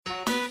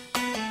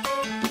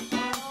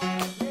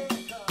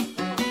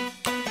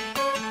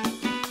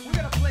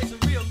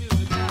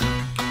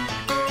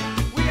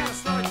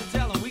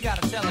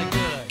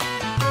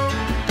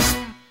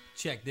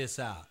this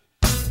out.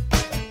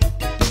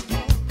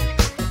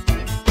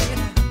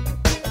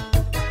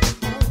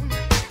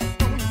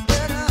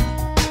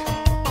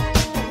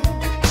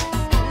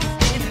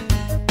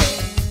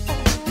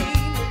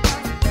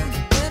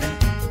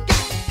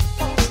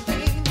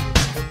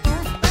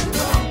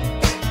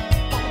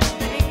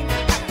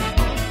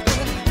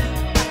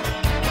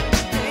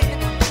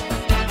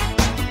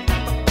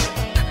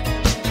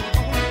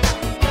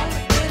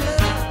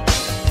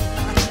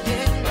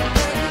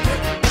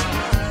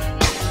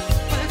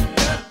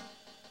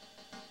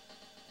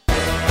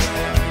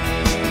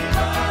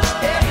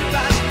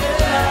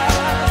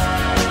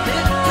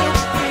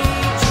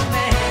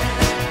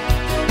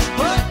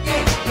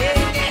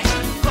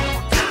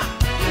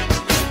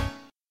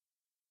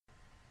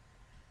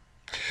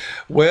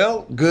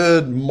 Well,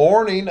 good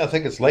morning. I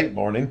think it's late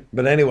morning,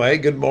 but anyway,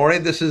 good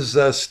morning. This is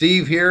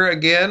Steve here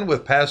again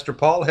with Pastor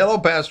Paul. Hello,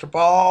 Pastor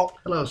Paul.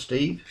 Hello,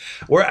 Steve.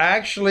 We're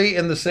actually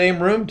in the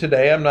same room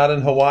today. I'm not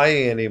in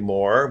Hawaii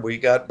anymore. We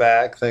got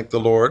back, thank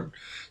the Lord,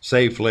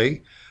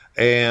 safely.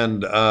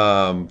 And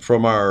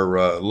from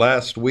our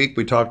last week,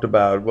 we talked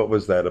about, what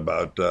was that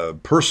about?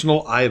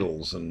 Personal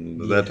idols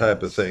and that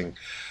type of thing.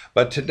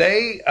 But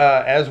today,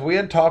 as we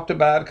had talked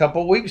about a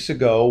couple weeks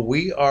ago,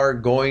 we are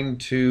going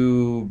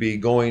to be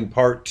going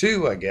part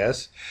 2, I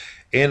guess,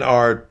 in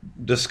our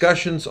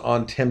discussions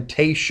on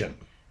temptation.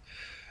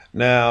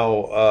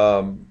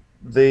 Now,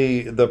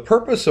 the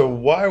purpose of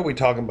why are we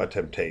talking about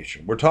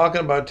temptation? We're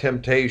talking about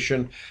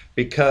temptation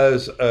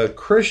because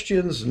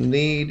Christians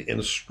need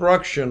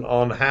instruction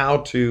on how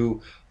to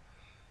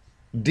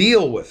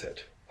deal with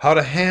it, how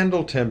to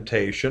handle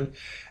temptation.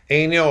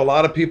 And, a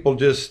lot of people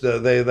just,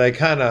 they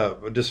kind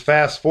of just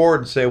fast forward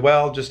and say,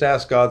 well, just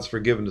ask God's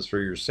forgiveness for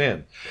your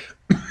sin.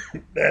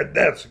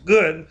 That's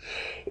good.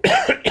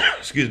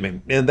 Excuse me.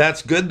 And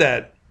that's good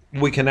that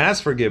we can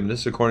ask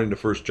forgiveness according to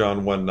 1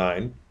 John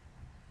 1:9.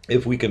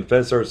 If we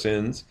confess our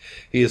sins,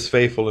 he is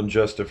faithful and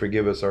just to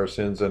forgive us our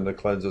sins and to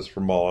cleanse us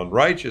from all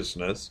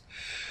unrighteousness.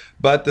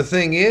 But the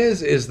thing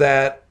is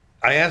that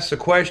I asked the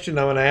question,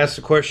 I'm going to ask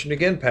the question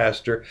again,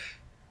 Pastor.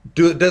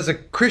 Does a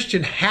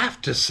Christian have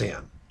to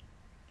sin?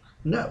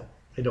 No,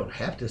 they don't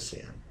have to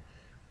sin.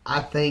 I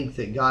think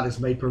that God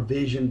has made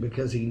provision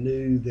because he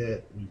knew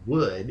that we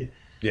would.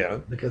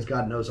 Yeah. Because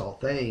God knows all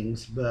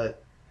things.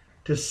 But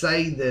to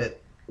say that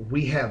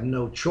we have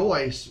no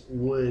choice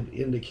would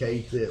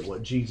indicate that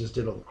what Jesus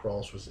did on the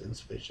cross was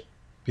insufficient.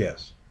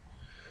 Yes.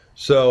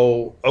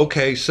 So,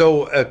 okay,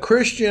 so a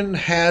Christian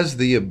has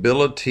the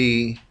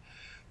ability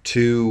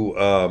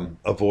to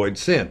avoid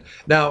sin.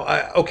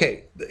 Now,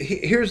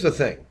 here's the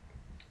thing.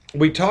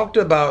 We talked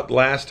about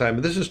last time,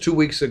 and this is 2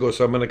 weeks ago,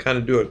 so I'm going to kind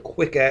of do a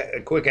quick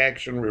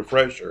action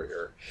refresher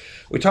here.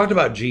 We talked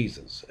about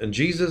Jesus, and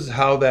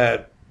how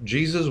that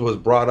Jesus was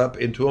brought up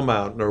into a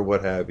mountain or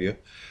what have you,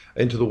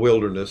 into the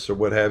wilderness or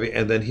what have you,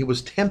 and then he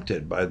was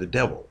tempted by the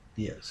devil.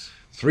 Yes.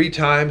 3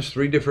 times,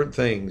 3 different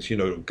things,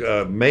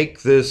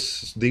 make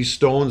these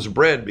stones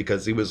bread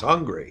because he was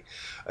hungry.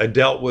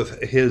 Dealt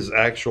with his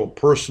actual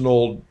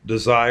personal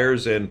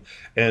desires and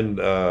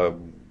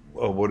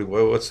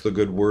what's the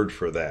good word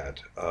for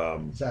that?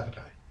 His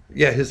appetite.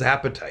 Yeah, his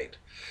appetite.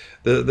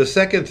 The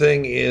second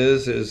thing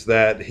is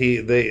that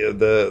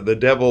the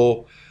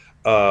devil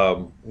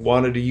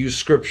wanted to use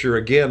scripture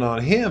again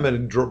on him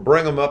and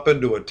bring him up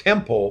into a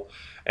temple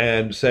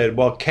and said,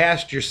 well,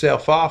 cast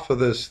yourself off of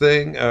this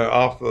thing,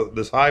 off of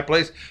this high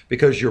place,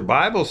 because your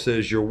Bible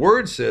says, your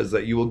word says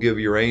that you will give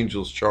your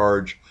angels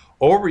charge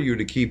over you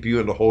to keep you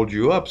and to hold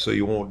you up so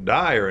you won't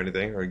die or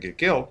anything or get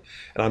killed.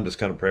 And I'm just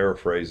kind of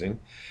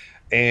paraphrasing.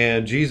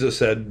 And Jesus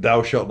said,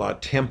 thou shalt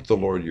not tempt the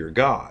Lord your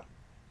God.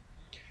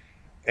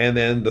 And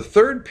then the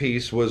third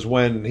piece was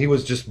when he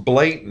was just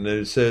blatant. And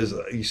it says,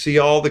 you see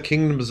all the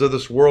kingdoms of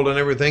this world and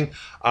everything,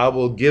 I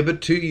will give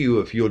it to you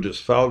if you'll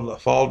just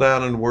fall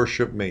down and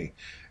worship me.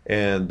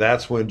 And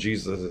that's when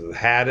Jesus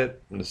had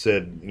it and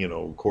said,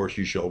 of course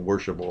you shall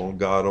worship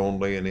God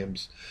only, and him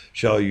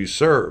shall you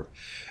serve.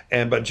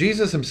 But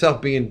Jesus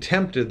himself being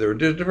tempted, there were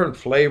different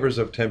flavors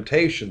of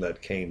temptation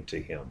that came to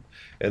him,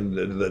 and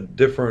the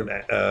different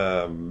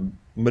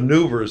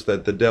maneuvers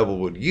that the devil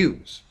would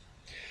use.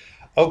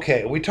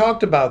 Okay, we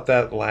talked about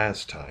that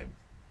last time.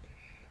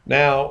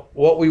 Now,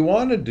 what we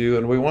want to do,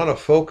 and we want to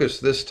focus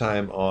this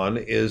time on,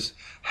 is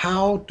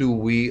how do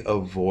we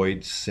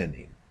avoid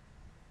sinning?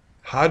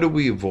 How do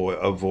we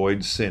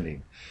avoid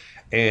sinning?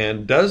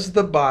 And does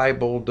the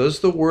Bible, does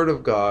the Word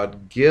of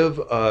God give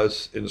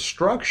us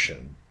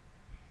instruction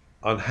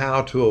on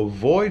how to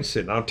avoid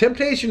sin? Now,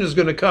 temptation is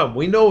going to come.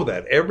 We know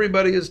that.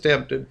 Everybody is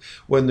tempted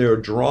when they're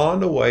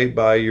drawn away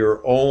by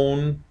your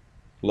own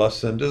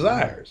lusts and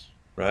desires,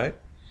 right?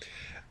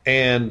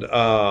 And,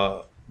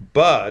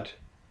 but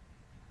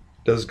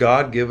does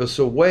God give us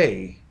a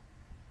way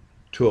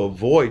to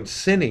avoid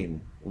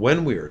sinning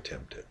when we are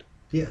tempted?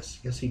 Yes,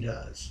 he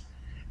does.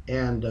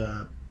 And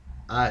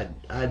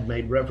I'd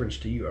made reference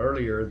to you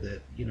earlier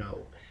that,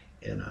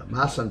 in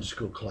my Sunday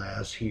school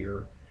class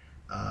here,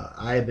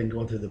 I had been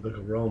going through the book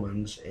of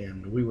Romans,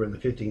 and we were in the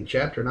 15th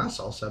chapter, and I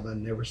saw something I'd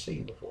never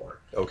seen before.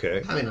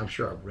 Okay. I mean, I'm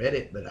sure I've read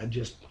it, but I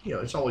just,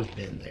 it's always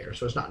been there.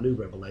 So it's not new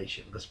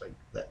revelation. Let's make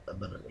that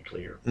abundantly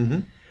clear.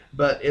 Mm-hmm.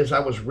 But as I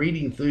was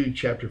reading through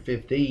chapter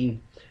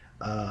 15,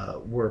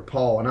 where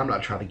Paul, and I'm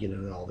not trying to get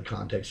into all the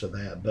context of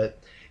that, but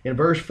in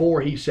verse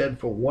 4, he said,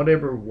 "For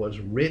whatever was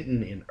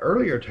written in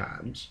earlier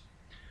times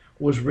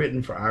was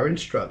written for our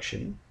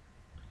instruction,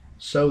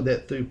 so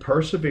that through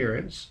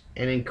perseverance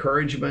and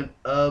encouragement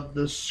of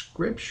the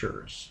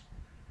scriptures,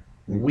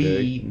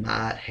 we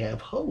might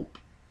have hope."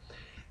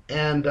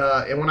 And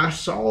when I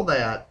saw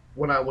that,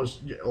 when I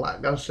was,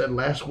 like I said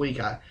last week,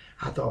 I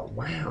thought,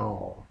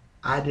 wow,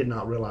 I did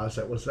not realize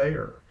that was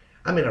there.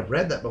 I mean, I've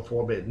read that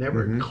before, but it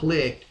never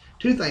clicked.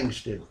 Two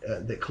things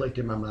that clicked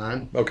in my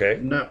mind. Okay.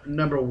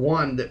 Number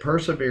one, that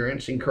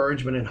perseverance,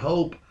 encouragement, and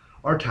hope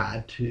are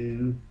tied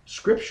to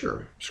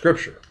Scripture.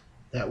 Scripture.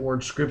 That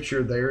word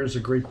Scripture there is a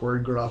Greek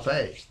word,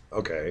 graphe.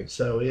 Okay.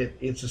 So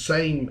it's the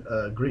same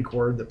Greek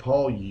word that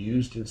Paul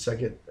used in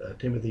 2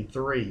 Timothy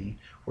 3,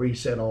 where he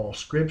said all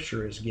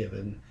Scripture is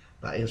given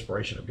by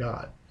inspiration of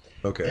God.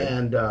 Okay.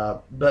 And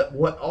but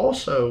what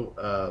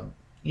also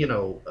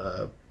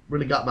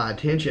really got my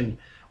attention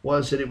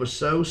was that it was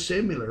so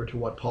similar to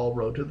what Paul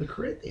wrote to the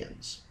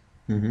Corinthians,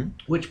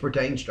 which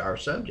pertains to our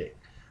subject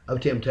of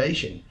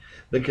temptation,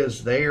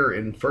 because there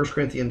in 1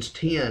 Corinthians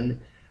 10,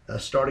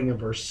 starting in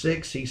verse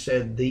 6, he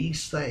said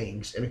these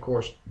things, and of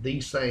course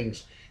these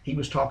things, he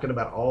was talking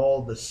about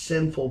all the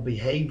sinful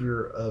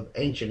behavior of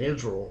ancient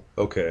Israel,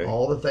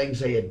 all the things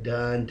they had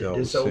done to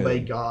disobey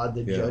God,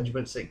 the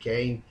judgments that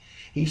came.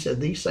 He said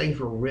these things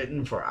were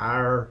written for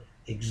our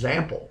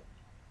example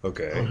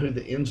on who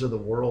the ends of the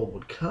world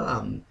would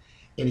come.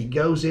 And he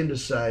goes in to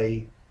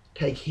say,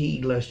 take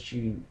heed lest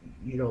you,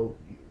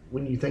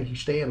 when you think you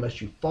stand, lest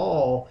you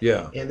fall.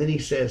 Yeah. And then he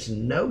says,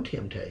 no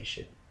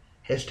temptation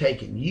has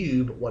taken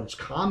you, but what is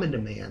common to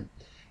man,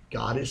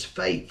 God is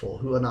faithful,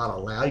 who will not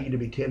allow you to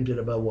be tempted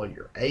above what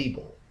you're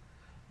able,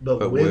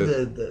 but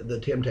with the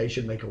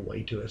temptation make a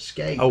way to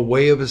escape. A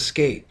way of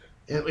escape.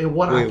 And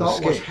what I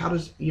thought was, how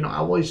does, I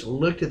always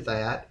looked at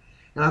that,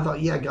 and I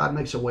thought, yeah, God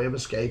makes a way of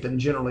escape, and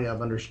generally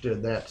I've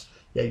understood that.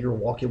 Yeah, you're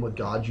walking with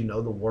God, you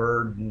know the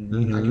Word,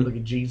 and I can look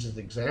at Jesus'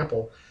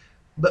 example.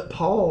 But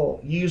Paul,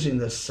 using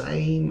the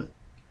same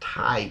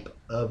type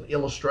of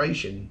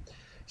illustration,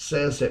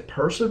 says that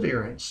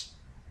perseverance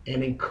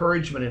and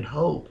encouragement and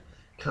hope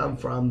come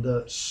from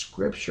the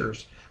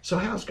Scriptures. So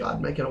how's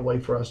God making a way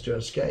for us to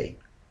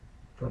escape?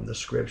 From the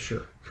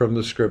Scripture. From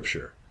the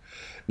Scripture.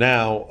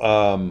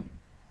 Now,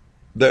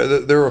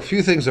 there are a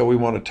few things that we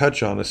want to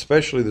touch on,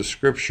 especially the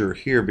Scripture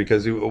here,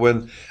 because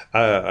when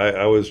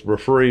I was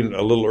referring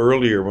a little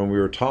earlier when we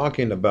were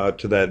talking about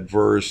to that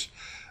verse,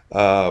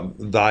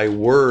 thy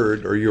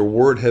word or your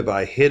word have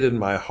I hid in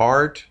my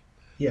heart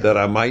that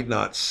I might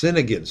not sin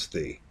against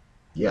thee.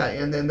 Yeah,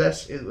 and then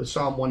it was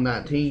Psalm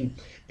 119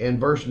 and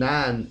verse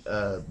 9.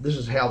 This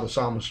is how the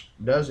psalmist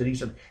does it. He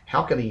said,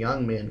 how can a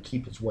young man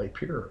keep his way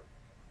pure?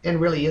 And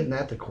really, isn't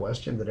that the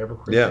question that every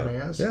Christian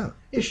has? Yeah.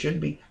 It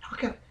should be,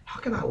 how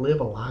can I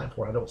live a life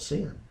where I don't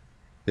sin?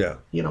 Yeah.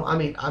 I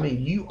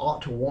mean, you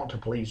ought to want to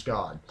please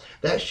God.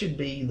 That should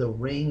be the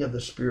ring of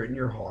the Spirit in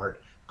your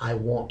heart. I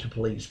want to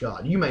please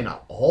God. You may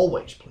not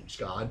always please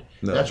God.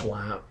 No. That's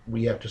why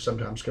we have to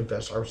sometimes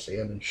confess our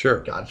sin,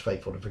 and God's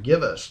faithful to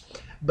forgive us.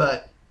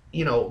 But,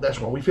 that's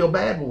why we feel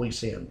bad when we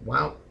sin.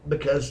 Why?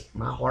 Because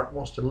my heart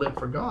wants to live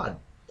for God.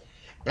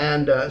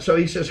 And so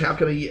he says, how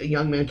can a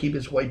young man keep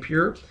his way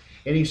pure?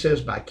 And he says,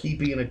 by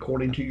keeping it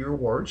according to your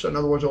word. So in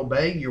other words,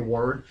 obeying your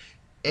word.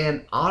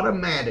 And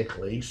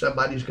automatically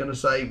somebody's going to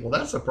say, well,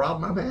 that's the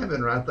problem I'm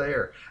having right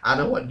there. I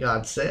know what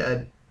God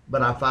said,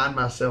 but I find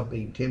myself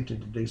being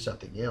tempted to do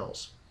something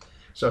else.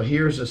 So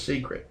here's the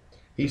secret.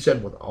 He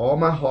said, with all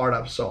my heart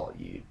I've sought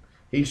you.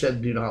 He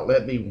said, do not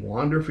let me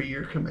wander for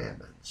your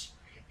commandments.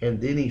 And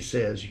then he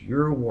says,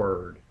 your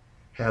word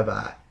have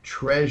I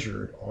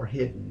treasured or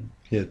hidden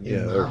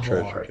in my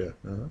heart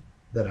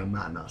that I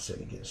might not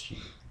sin against you.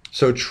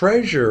 So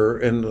treasure,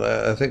 and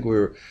I think we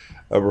were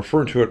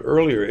referring to it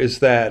earlier, is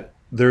that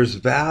there's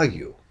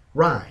value.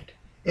 Right.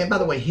 And by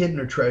the way, hidden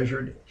or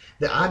treasured,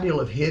 the ideal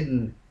of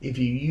hidden, if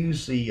you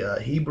use the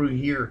Hebrew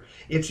here,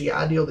 it's the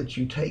ideal that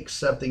you take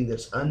something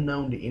that's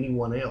unknown to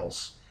anyone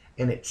else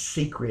and it's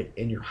secret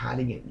and you're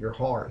hiding it in your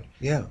heart.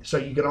 Yeah. So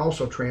you can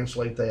also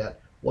translate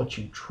that, what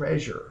you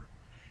treasure.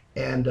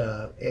 And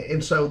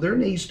so there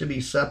needs to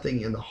be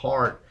something in the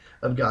heart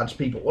of God's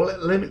people. Well,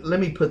 let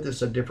me put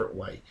this a different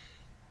way.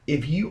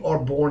 If you are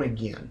born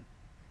again,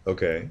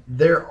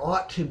 there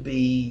ought to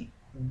be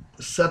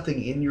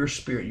something in your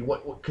spirit.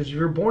 Because if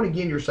you're born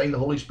again, you're saying the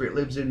Holy Spirit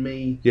lives in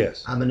me.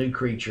 Yes. I'm a new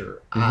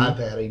creature. I've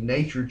had a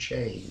nature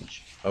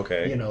change.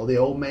 The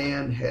old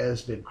man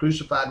has been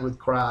crucified with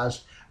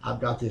Christ.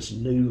 I've got this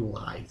new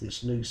life,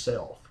 this new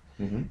self.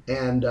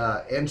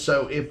 And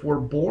so if we're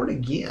born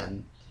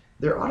again,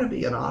 there ought to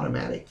be an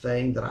automatic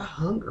thing that I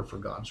hunger for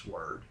God's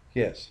word.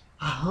 Yes.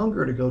 I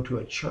hunger to go to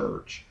a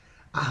church.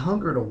 I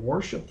hunger to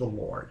worship the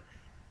Lord.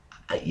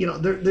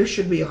 there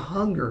should be a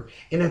hunger.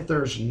 And if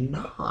there's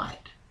not,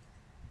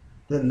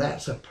 then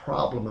that's a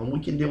problem, and we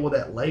can deal with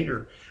that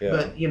later. Yeah.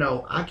 But,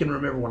 I can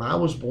remember when I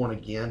was born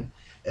again,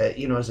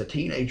 as a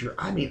teenager,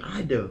 I mean,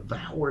 I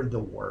devoured the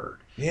Word.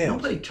 Yeah.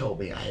 Nobody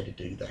told me I had to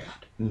do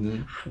that.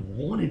 Mm-hmm. I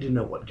wanted to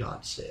know what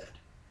God said.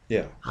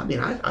 Yeah. I mean,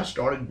 I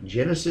started in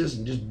Genesis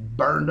and just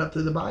burned up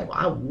through the Bible.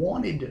 I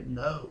wanted to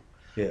know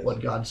Yes.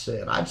 what God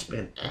said. I'd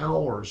spend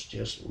hours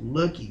just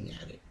looking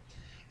at it.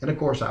 And of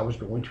course, I was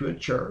going to a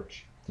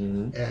church,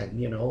 Mm-hmm.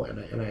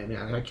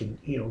 and I can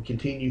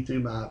continue through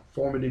my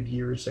formative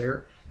years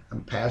there. I'm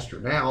a pastor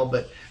now,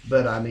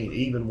 but I mean,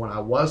 even when I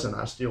wasn't,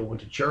 I still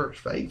went to church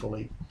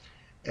faithfully,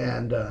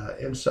 and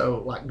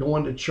so like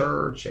going to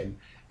church and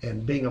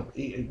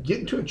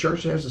getting to a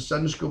church that has a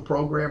Sunday school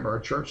program or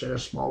a church that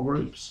has small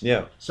groups,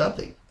 Yeah.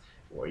 something,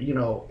 or,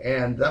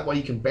 and that way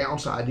you can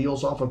bounce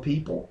ideals off of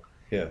people.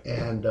 Yeah.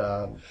 And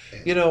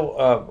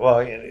Well,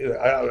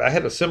 I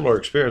had a similar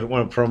experience.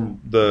 Went from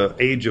the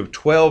age of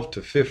 12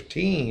 to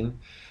 15.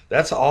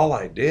 That's all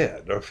I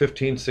did, or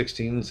 15,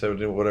 16,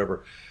 17,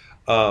 whatever.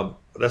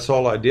 That's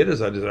all I did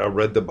is I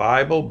read the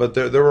Bible, but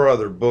there were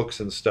other books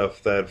and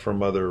stuff that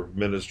from other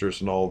ministers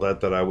and all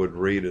that I would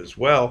read as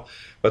well.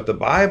 But the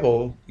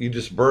Bible, you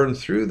just burn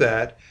through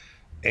that,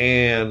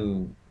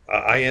 and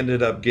I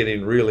ended up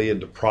getting really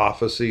into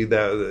prophecy,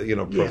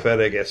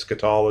 prophetic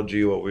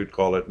eschatology, what we'd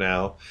call it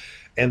now.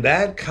 And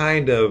that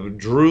kind of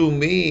drew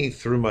me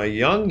through my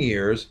young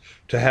years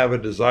to have a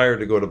desire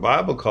to go to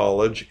Bible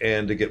college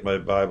and to get my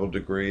Bible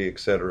degree, et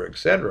cetera, et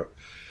cetera.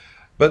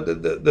 But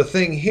the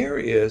thing here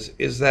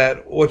is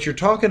that what you're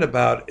talking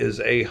about is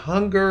a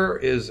hunger,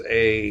 is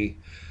a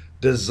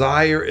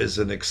desire, is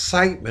an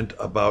excitement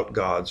about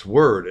God's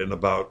Word and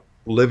about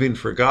living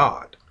for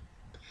God.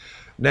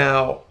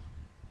 Now,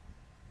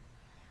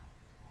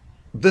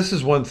 this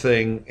is one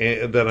thing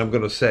that I'm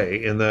going to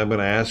say and that I'm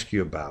going to ask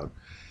you about.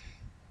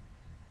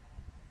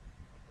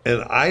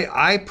 And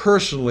I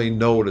personally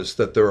noticed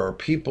that there are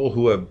people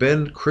who have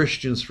been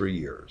Christians for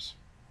years,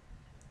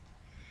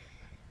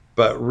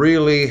 but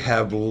really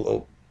have,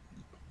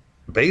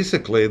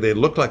 basically, they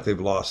look like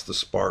they've lost the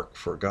spark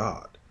for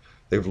God.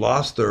 They've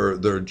lost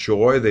their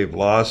joy. They've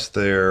lost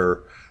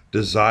their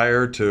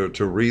desire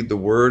to read the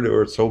Word,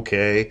 or it's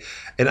okay.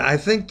 And I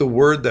think the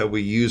word that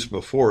we used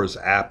before is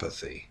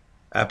apathy,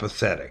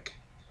 apathetic.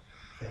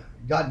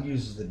 God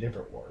uses a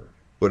different word.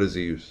 What does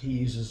he use? He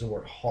uses the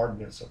word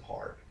hardness of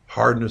heart.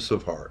 Hardness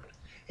of heart.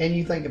 And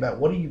you think about,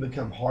 what do you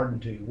become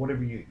hardened to?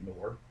 Whatever you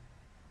ignore.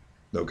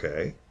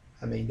 Okay.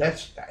 I mean,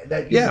 that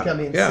you become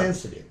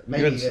insensitive.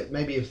 Yeah.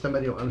 Maybe if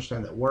somebody don't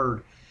understand that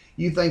word,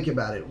 you think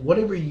about it. What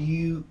do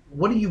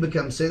you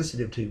become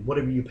sensitive to?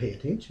 Whatever you pay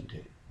attention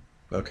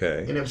to.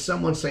 Okay. And if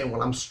someone's saying,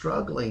 well, I'm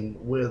struggling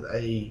with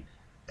a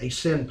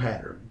sin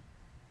pattern,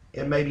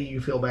 and maybe you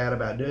feel bad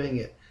about doing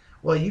it,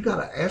 well, you got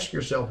to ask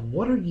yourself,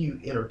 what are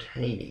you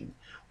entertaining?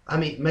 I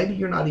mean, maybe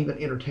you're not even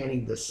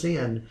entertaining the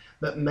sin,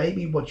 but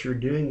maybe what you're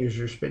doing is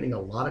you're spending a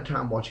lot of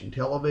time watching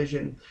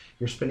television,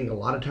 you're spending a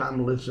lot of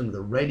time listening to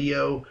the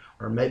radio,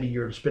 or maybe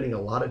you're spending a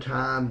lot of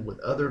time with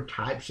other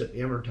types of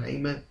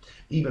entertainment,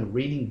 even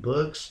reading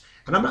books.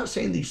 And I'm not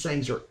saying these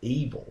things are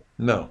evil.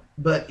 No.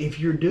 But if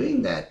you're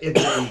doing that at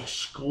the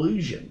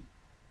exclusion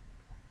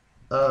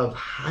of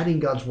hiding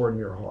God's Word in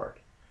your heart,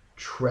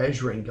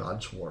 treasuring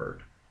God's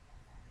Word,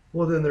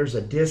 well, then there's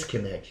a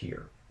disconnect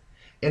here.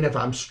 And if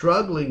I'm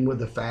struggling with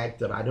the fact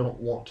that I don't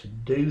want to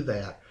do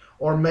that,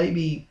 or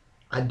maybe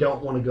I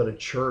don't want to go to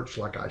church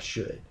like I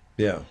should,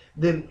 Yeah.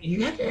 then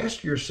you have to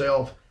ask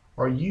yourself,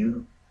 are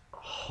you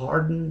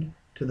hardened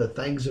to the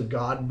things of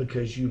God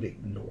because you've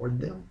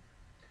ignored them?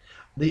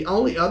 The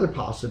only other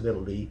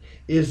possibility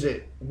is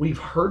that we've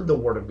heard the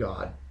Word of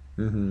God,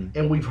 Mm-hmm.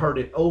 and we've heard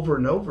it over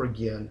and over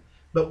again,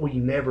 but we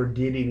never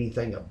did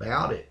anything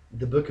about it.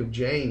 The book of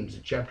James,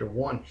 chapter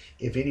 1,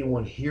 if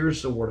anyone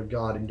hears the Word of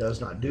God and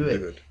does not do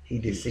it, he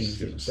deceives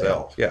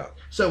himself. Yeah.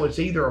 So it's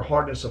either a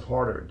hardness of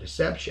heart or a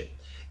deception.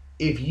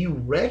 If you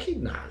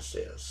recognize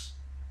this,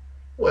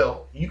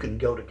 well, you can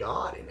go to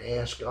God and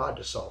ask God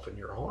to soften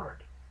your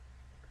heart.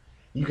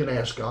 You can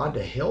ask God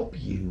to help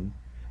you. Mm-hmm.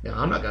 Now,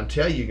 I'm not going to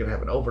tell you you're going to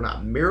have an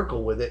overnight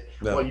miracle with it.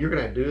 No. What you're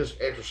going to do is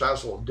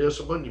exercise a little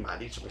discipline. You might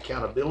need some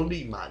accountability.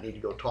 You might need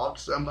to go talk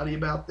to somebody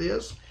about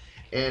this.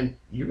 And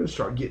you're going to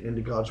start getting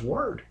into God's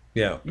Word.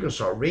 Yeah. You're going to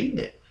start reading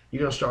it. You're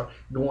going to start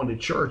going to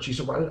church. You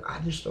say, well, I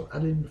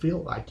didn't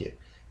feel like it.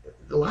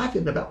 Life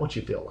isn't about what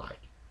you feel like.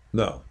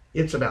 No.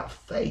 It's about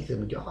faith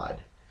in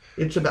God.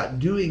 It's about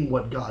doing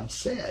what God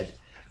said,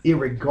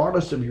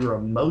 irregardless of your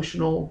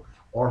emotional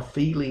or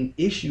feeling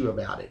issue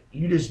about it.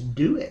 You just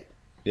do it.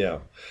 Yeah.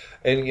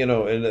 And,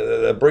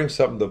 that brings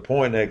something to the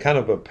point, and kind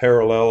of a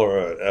parallel,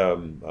 or,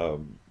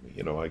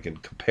 I can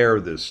compare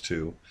this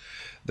to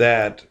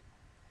that.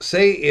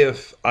 Say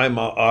if I'm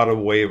out of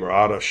wave or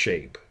out of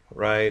shape,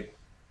 right?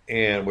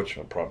 And which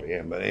I probably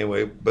am, but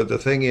anyway, but the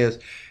thing is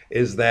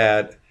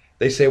that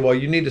they say, well,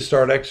 you need to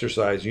start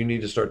exercise. You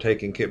need to start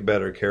taking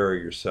better care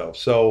of yourself.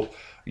 So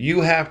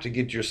you have to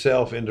get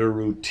yourself into a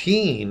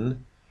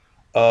routine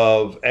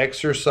of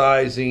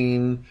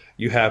exercising.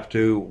 You have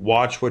to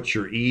watch what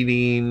you're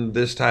eating,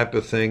 this type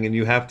of thing, and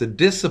you have to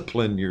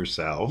discipline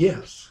yourself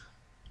Yes.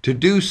 to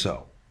do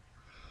so.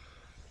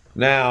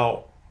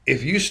 Now,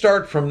 if you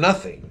start from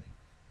nothing,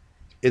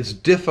 it's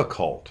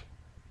difficult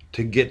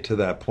to get to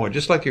that point.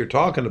 Just like you're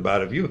talking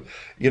about, if you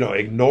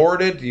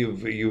ignored it,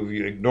 you've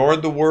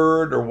ignored the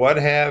word or what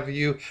have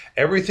you,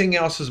 everything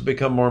else has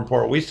become more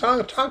important. We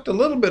talked a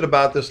little bit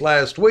about this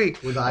last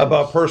week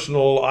about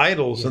personal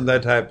idols and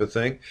that type of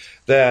thing,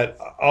 that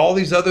all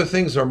these other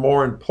things are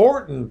more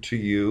important to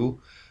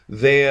you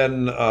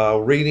than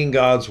reading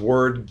God's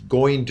word,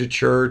 going to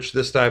church,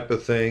 this type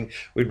of thing.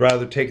 We'd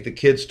rather take the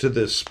kids to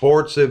the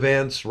sports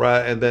events,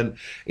 right? And then,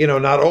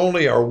 not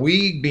only are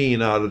we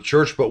being out of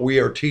church, but we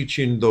are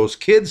teaching those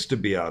kids to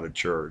be out of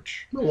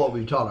church. Well, what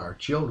we taught our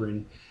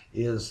children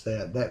is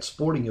that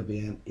sporting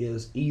event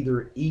is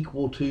either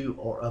equal to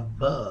or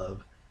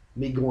above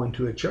me going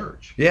to a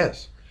church.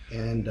 Yes.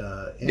 And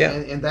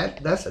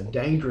that's a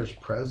dangerous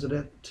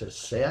precedent to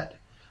set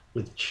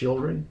with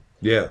children.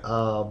 Yeah.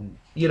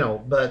 Yeah.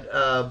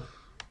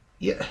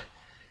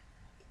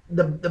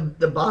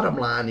 The bottom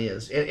line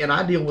is, and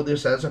I deal with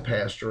this as a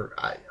pastor,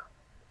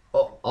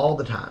 all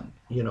the time,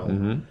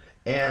 Mm-hmm.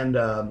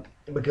 and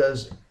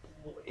because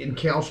in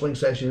counseling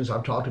sessions,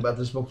 I've talked about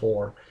this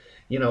before.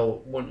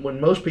 When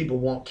most people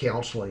want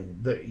counseling,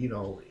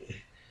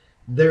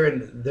 they're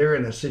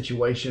in a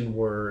situation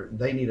where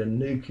they need a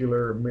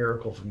nuclear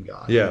miracle from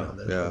God. Yeah,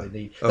 That's yeah. what they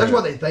need. That's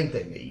what they think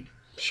they need.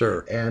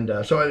 Sure. And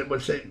so I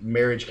would say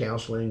marriage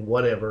counseling,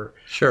 whatever.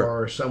 Sure.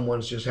 Or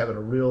someone's just having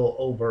a real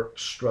overt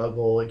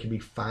struggle. It could be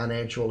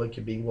financial. It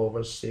could be more of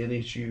a sin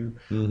issue,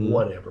 Mm-hmm.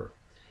 whatever.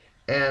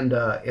 And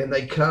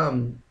they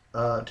come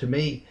to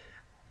me,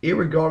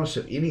 irregardless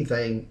of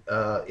anything.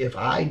 If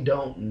I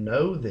don't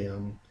know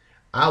them,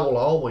 I will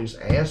always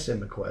ask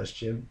them a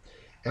question,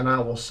 and I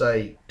will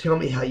say, "Tell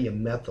me how you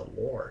met the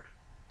Lord."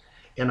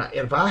 And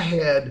if I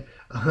had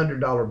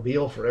 $100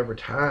 bill for every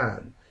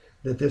time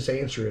that this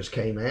answer has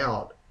came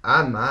out,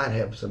 I might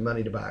have some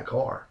money to buy a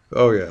car.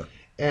 Oh, yeah.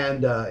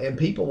 And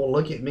people will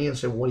look at me and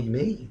say, "What do you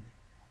mean?"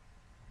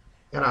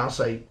 And I'll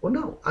say, "Well,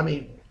 no. I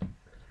mean,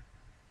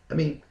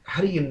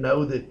 how do you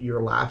know that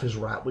your life is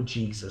right with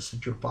Jesus,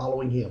 that you're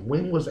following Him?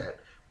 When was that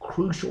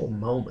crucial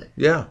moment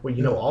Yeah. where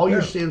all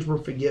your sins were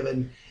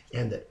forgiven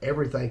and that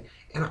everything?"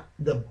 And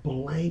the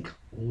blank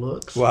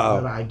looks Wow.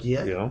 that I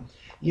get, Yeah.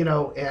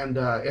 and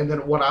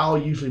then what I'll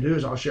usually do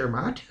is I'll share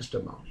my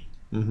testimony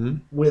Mm-hmm.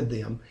 with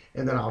them,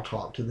 and then I'll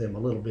talk to them a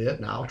little bit,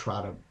 and I'll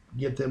try to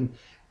get them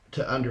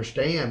to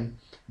understand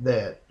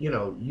that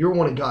you're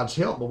wanting God's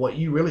help, but what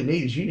you really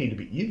need is you need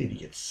to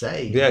get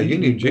saved. Yeah, you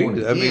need be born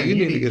Jesus. I mean, again. you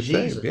need to get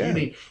Jesus. saved, yeah. You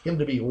need Him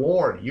to be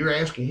Lord. You're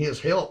asking His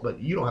help, but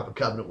you don't have a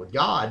covenant with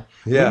God.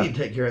 Yeah. We need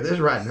to take care of this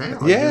right now.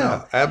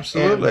 Yeah,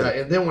 absolutely.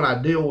 And then when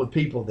I deal with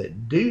people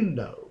that do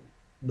know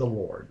the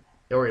Lord,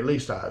 or at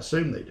least I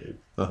assume they do,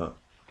 Uh-huh.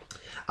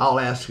 I'll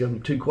ask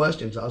them 2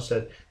 questions. I'll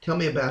say, tell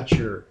me about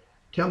your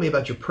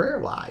prayer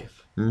life.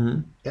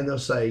 Mm-hmm. And they'll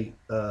say,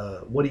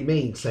 "What do you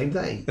mean?" Same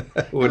thing.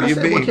 What And do you I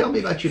say, mean? "Well, tell me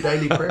about your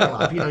daily prayer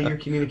life. Your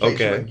communication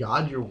Okay. with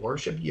God, your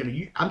worship.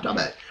 I'm talking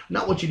about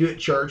not what you do at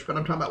church, but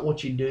I'm talking about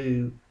what you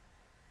do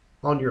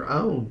on your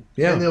own."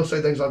 Yeah. And they'll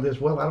say things like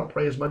this: "Well, I don't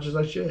pray as much as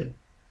I should."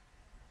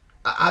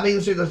 I mean,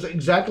 see, that's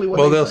exactly what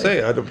Well, they they'll say.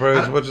 say, "I don't pray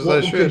as much as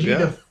I should." Could you Yeah.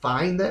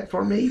 define that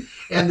for me?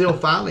 And they'll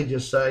finally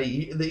just say,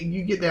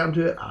 "You get down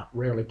to it, I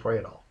rarely pray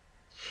at all."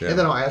 Yeah. And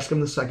then I'll ask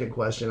them the second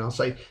question. I'll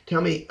say,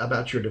 "Tell me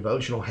about your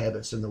devotional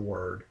habits in the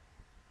Word."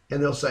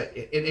 And they'll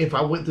say, and if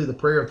I went through the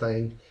prayer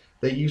thing,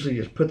 they usually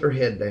just put their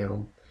head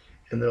down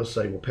and they'll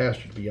say, "Well,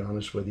 Pastor, to be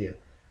honest with you,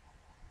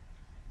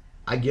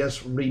 I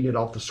guess reading it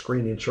off the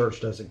screen in church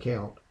doesn't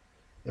count."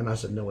 And I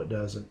said, "No, it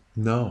doesn't."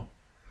 No.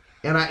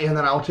 And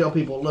then I'll tell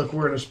people, "Look,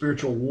 we're in a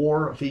spiritual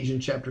war,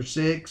 Ephesians chapter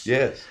 6.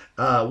 Yes.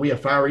 We have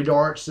fiery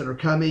darts that are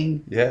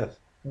coming. Yes.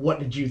 What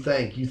did you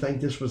think? You think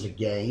this was a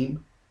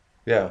game?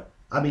 Yeah.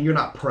 I mean, you're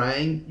not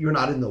praying. You're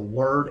not in the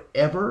Word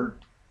ever.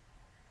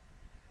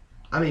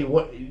 I mean,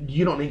 what?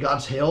 You don't need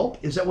God's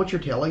help? Is that what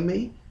you're telling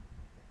me?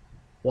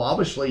 Well,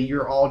 obviously,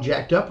 you're all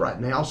jacked up right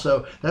now,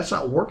 so that's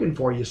not working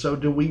for you. So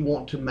do we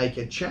want to make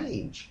a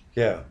change?"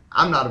 Yeah.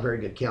 I'm not a very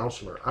good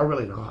counselor. I'm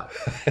really not.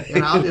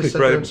 And I'll just sit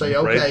there and say,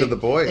 Right "Okay." to the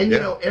point. And,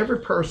 yeah. every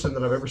person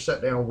that I've ever sat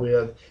down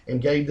with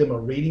and gave them a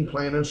reading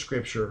plan in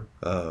Scripture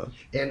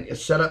and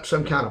set up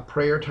some kind of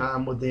prayer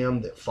time with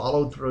them that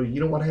followed through, you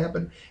know what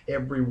happened?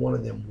 Every one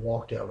of them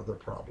walked out of their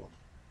problem.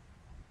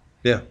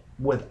 Yeah.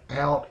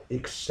 Without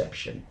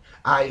exception.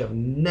 I have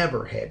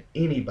never had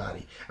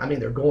anybody. I mean,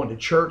 they're going to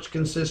church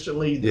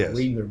consistently. They're Yes.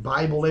 reading their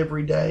Bible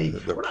every day.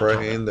 They're We're not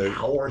praying, talking they're-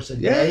 hours a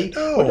Yeah, day.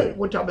 no.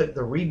 We're talking about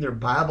they're reading their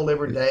Bible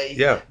every day.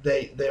 Yeah.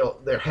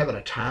 They're having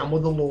a time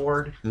with the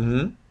Lord,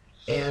 Mm-hmm.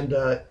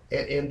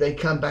 and they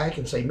come back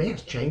and say, "Man,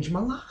 it's changed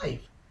my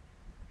life."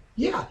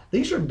 Yeah,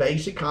 these are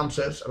basic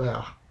concepts of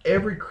how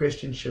every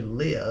Christian should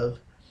live,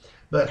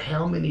 but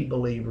how many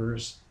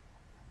believers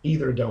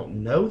either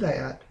don't know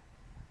that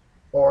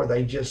or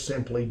they just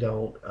simply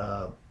don't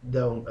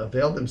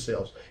avail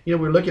themselves. You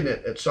know, we're looking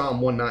at Psalm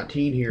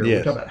 119 here. Yes.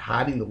 We talk about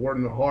hiding the word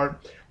in the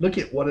heart. Look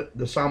at what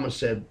the psalmist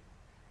said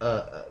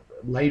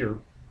later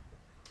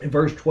in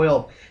verse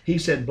 12. He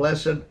said,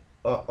 "Blessed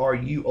are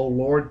you, O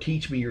Lord,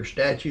 teach me your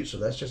statutes." So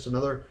that's just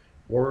another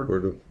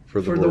word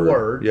for the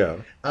word. Yeah.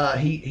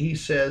 He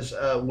says,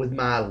 "With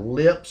my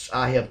lips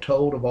I have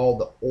told of all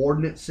the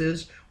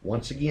ordinances."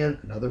 Once again,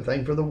 another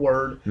thing for the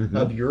word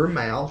of your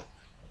mouth.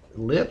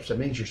 Lips, that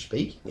means you're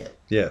speaking it.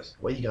 Yes.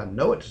 Well, you got to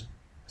know it to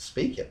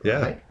speak it,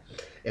 Yeah. right?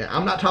 And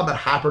I'm not talking about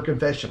hyper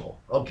confessional,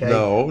 okay?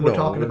 No, We're no.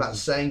 talking about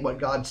saying what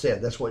God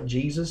said. That's what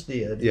Jesus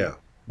did. Yeah.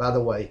 By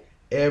the way,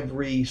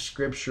 every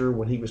scripture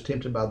when he was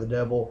tempted by the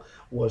devil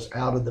was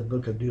out of the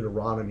book of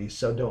Deuteronomy.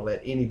 So don't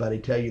let anybody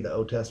tell you the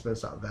Old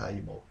Testament's not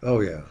valuable. Oh,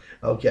 yeah.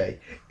 Okay.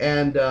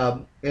 And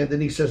then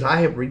he says, "I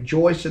have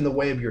rejoiced in the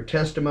way of your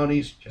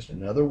testimonies." Just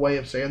another way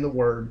of saying the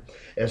word,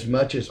 "as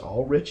much as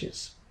all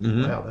riches."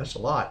 Mhm. Wow, that's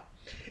a lot.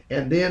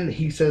 And then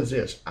he says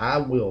this, "I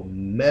will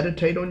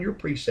meditate on your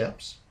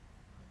precepts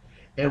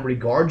and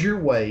regard your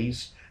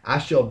ways. I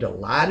shall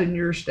delight in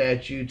your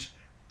statutes.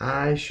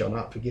 I shall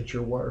not forget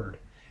your word."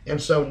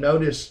 And so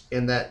notice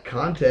in that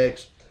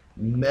context,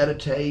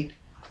 meditate,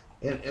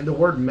 and the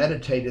word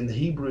meditate in the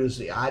Hebrew is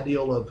the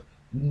ideal of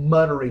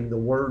muttering the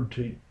word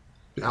to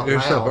out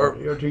Yourself, loud.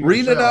 or or to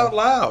read it yourself. out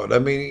loud. I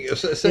mean,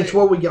 say, It's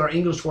where we get our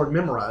English word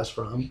memorized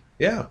from.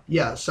 yeah.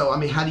 Yeah, so I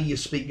mean, how do you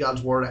speak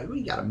God's word out?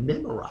 We got to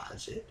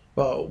memorize it.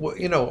 Well,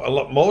 you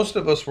know, most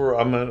of us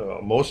were.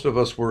 Most of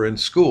us were in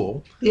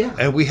school, Yeah.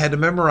 and we had to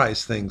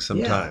memorize things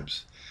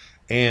sometimes.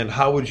 And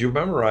how would you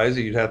memorize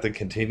it? You'd have to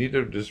continue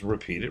to just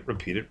repeat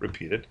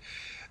it,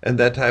 and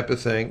that type of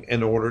thing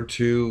in order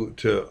to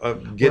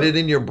get it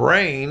in your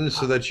brain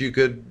so that you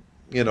could,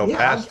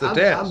 pass the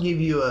test. I'll give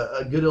you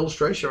a good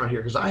illustration right here,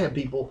 because I have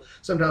people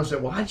sometimes say,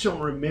 "Well, I just don't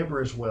remember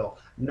as well."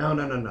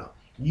 No.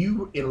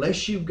 You,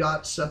 unless you've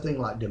got something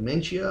like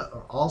dementia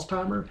or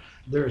Alzheimer,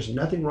 there's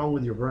nothing wrong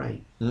with your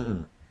brain.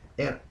 Mm-mm.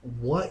 And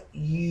what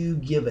you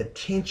give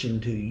attention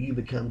to, you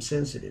become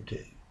sensitive to.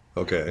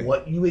 Okay.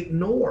 What you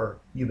ignore,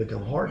 you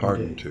become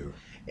hardened to.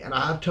 And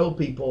I've told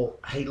people,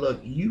 hey, look,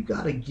 you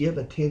got to give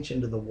attention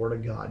to the Word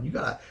of God. You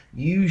got to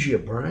use your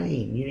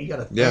brain. You got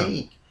to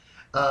think.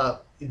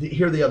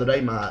 Here the other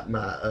day,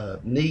 my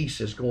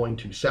niece is going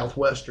to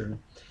Southwestern,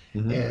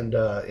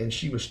 and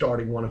she was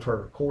starting one of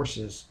her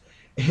courses.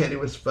 And it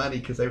was funny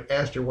because they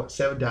asked her what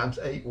 7 times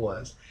 8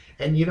 was.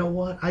 And you know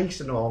what? I used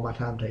to know all my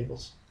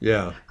timetables.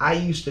 Yeah. I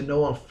used to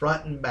know them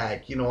front and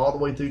back, all the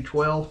way through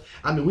 12.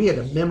 I mean, we had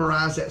to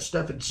memorize that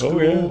stuff in school.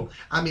 Oh, yeah.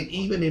 I mean,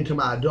 even into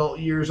my adult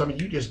years, I mean,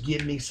 you just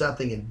give me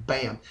something and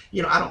bam.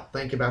 I don't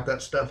think about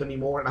that stuff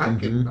anymore, and I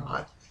could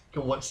not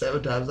know what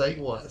 7 times 8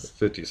 was.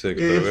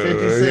 56. It's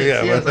 56,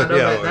 yes, I know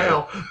that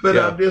now. But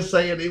Yeah. I'm just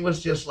saying, it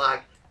was just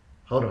like,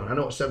 hold on, I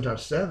know what 7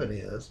 times 7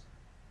 is.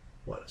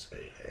 What is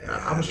it?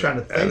 I was trying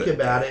to think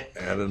about it,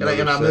 and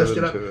I messed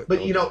it up.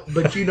 But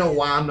you know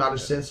why I'm not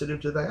as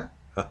sensitive to that?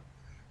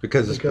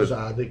 Because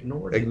I've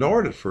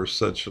ignored it for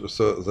such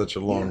a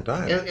long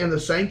time. And the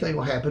same thing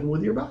will happen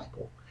with your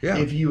Bible. Yeah.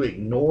 If you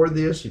ignore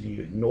this, if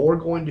you ignore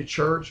going to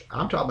church,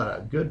 I'm talking about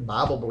a good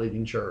Bible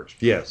believing church.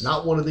 Yes.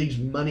 Not one of these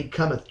money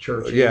cometh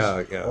churches.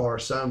 Yeah. Or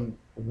some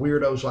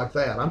weirdos like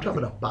that. I'm talking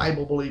about a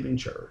Bible believing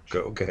church.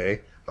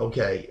 Okay.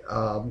 Okay.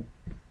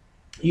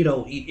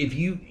 If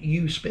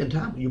you spend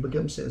time, you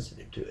become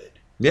sensitive to it.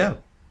 Yeah.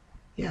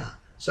 Yeah.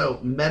 So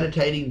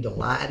meditating,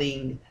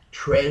 delighting,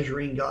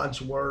 treasuring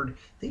God's word,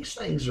 these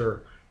things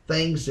are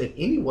things that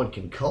anyone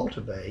can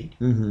cultivate.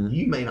 Mm-hmm.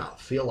 You may not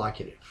feel like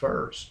it at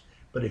first,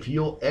 but if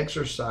you'll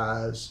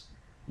exercise,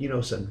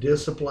 some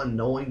discipline,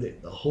 knowing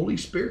that the Holy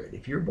Spirit,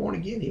 if you're born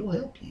again, He'll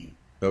help you.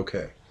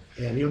 Okay.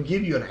 And He'll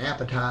give you an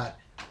appetite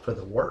for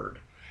the word.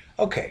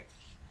 Okay.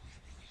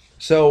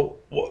 So,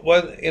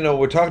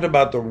 we're talking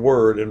about the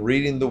word and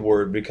reading the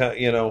word, because,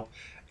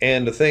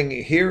 and the thing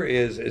here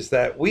is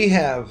that we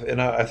have,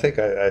 and I think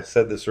I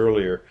said this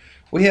earlier,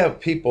 we have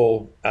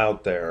people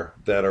out there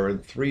that are in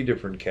 3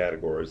 different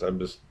categories. I'm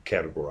just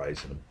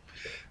categorizing them.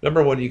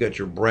 Number 1, you got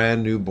your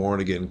brand new born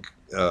again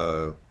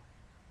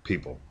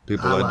people.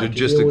 People I that like to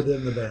just deal with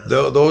them the best.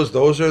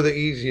 those are the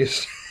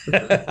easiest.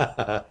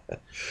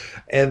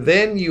 And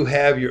then you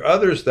have your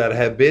others that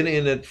have been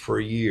in it for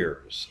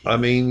years. I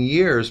mean,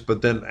 years,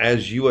 but then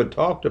as you had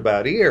talked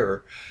about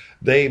here,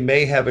 they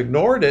may have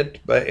ignored it,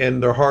 but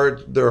in their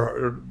heart,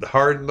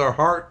 hardened their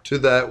heart to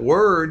that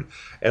word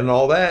and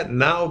all that.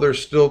 Now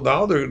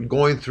they're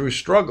going through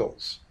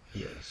struggles.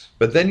 Yes.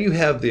 But then you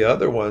have the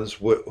other ones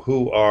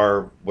who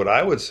are what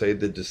I would say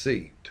the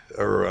deceived,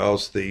 or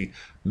else the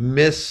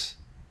misguided,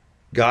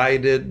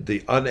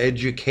 the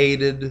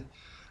uneducated,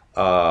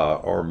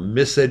 or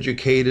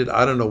miseducated.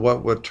 I don't know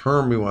what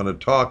term we want to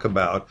talk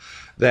about.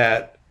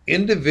 That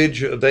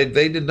individual, they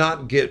did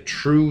not get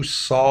true,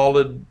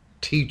 solid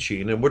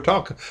teaching, and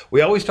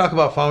we always talk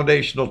about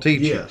foundational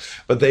teaching, Yes.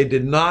 but they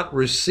did not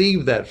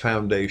receive that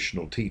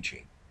foundational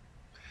teaching.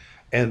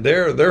 and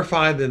they're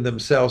finding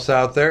themselves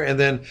out there. And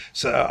then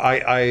so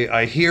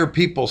I hear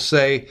people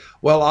say,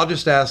 "Well, I'll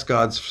just ask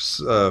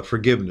God's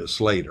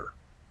forgiveness later.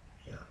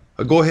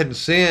 I'll go ahead and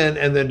sin,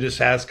 and then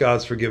just ask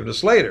God's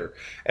forgiveness later."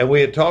 And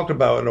we had talked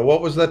about,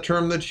 what was that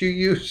term that you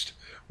used?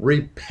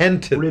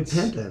 Repentance.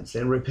 Repentance,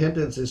 and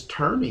repentance is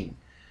turning.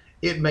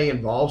 It may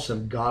involve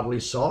some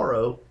godly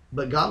sorrow,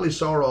 but godly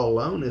sorrow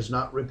alone is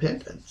not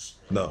repentance.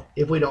 No.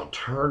 If we don't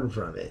turn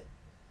from it.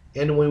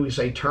 And when we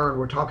say turn,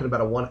 we're talking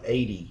about a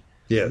 180.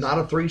 Yes. Not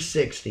a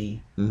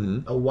 360,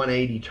 a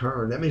 180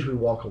 turn. That means we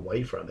walk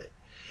away from it.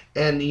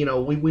 And,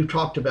 we've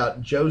talked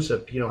about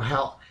Joseph,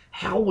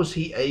 how was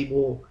he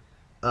able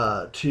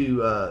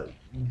to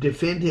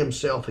defend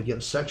himself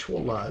against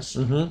sexual lust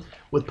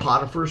with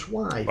Potiphar's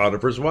wife.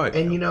 Potiphar's wife.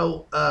 And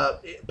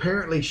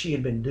apparently she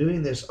had been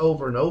doing this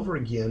over and over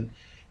again.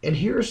 And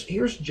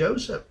here's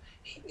Joseph.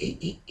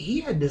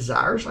 He had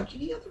desires like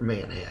any other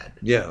man had.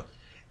 Yeah.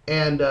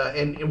 And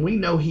we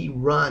know he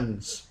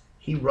runs.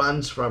 He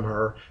runs from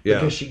her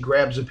because she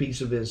grabs a piece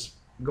of his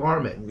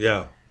garment.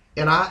 Yeah.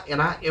 And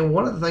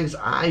one of the things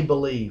I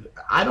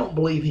don't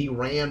believe he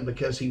ran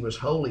because he was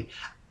holy.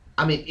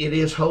 I mean, it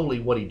is holy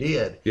what he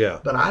did. Yeah.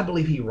 But I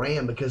believe he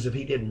ran because if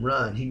he didn't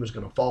run, he was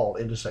going to fall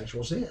into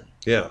sexual sin.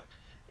 Yeah.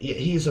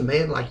 He's a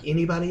man like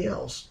anybody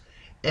else.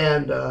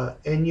 And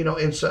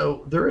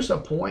so there is a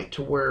point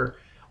to where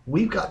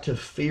we've got to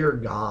fear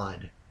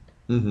God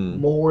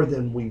more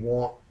than we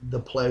want the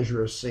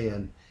pleasure of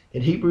sin.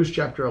 In Hebrews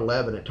chapter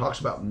 11, it talks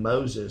about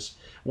Moses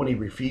when he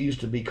refused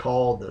to be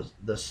called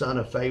the son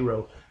of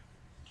Pharaoh,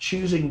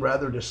 choosing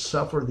rather to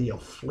suffer the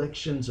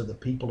afflictions of the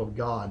people of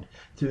God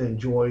to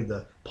enjoy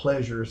the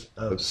pleasures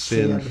of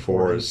sin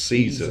for a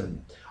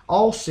season.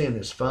 All sin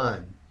is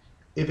fun.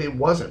 If it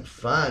wasn't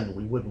fun,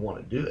 we wouldn't want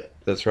to do it.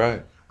 That's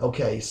right.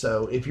 Okay,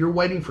 so if you're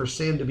waiting for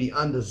sin to be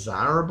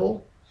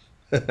undesirable,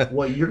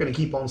 well, you're going to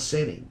keep on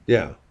sinning.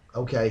 Yeah.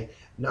 Okay.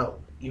 No,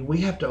 we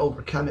have to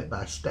overcome it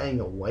by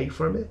staying away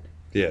from it.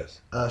 Yes.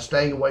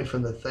 Staying away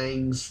from the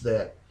things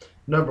that,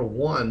 number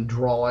one,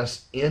 draw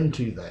us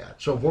into that.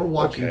 So if we're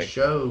watching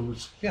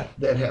shows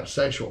that have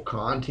sexual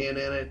content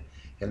in it,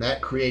 and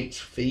that creates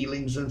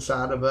feelings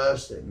inside of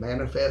us that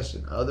manifest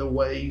in other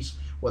ways,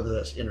 whether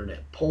that's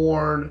internet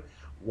porn,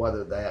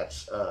 whether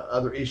that's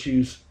other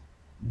issues,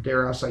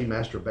 dare I say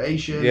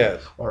masturbation,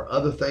 or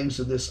other things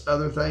of this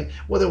other thing,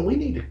 well, then we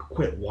need to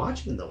quit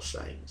watching those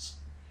things.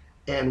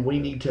 And we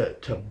need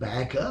to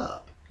back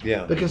up.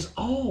 Yeah. Because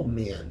all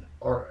men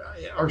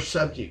are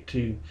subject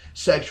to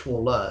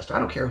sexual lust. I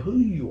don't care who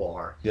you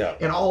are. Yeah.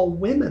 And all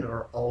women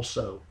are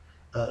also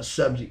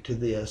subject to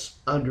this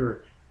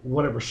under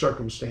whatever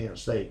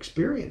circumstance they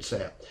experience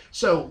that.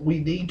 So we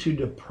need to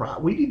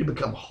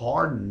become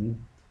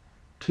hardened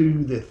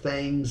to the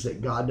things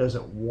that God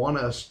doesn't want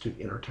us to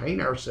entertain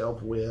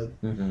ourselves with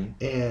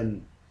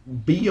and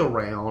be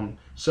around,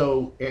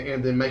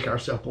 and then make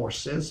ourselves more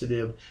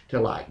sensitive to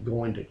like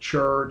going to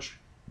church,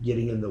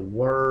 getting in the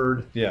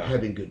Word,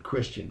 having good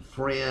Christian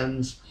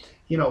friends.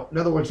 In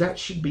other words, that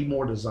should be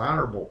more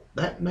desirable.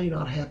 That may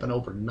not happen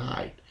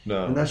overnight.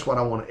 No. And that's what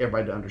I want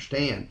everybody to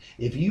understand.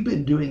 If you've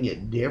been doing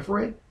it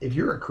different, if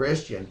you're a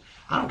Christian,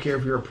 I don't care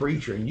if you're a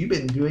preacher and you've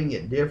been doing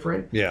it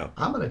different,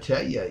 I'm going to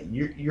tell you,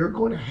 you're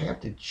going to have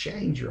to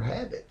change your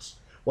habits.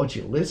 What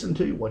you listen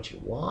to, what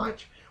you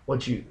watch,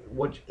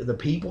 the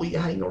people you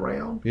hang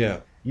around. Yeah.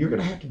 You're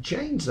going to have to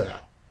change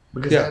that.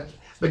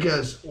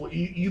 Because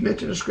you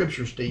mentioned a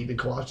scripture, Steve, in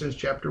Colossians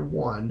chapter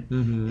 1,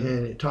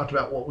 and it talked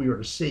about what we were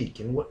to seek.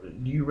 And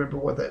do you remember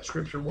what that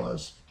scripture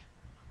was?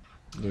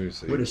 Let me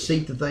see. We're to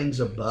seek the things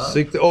above.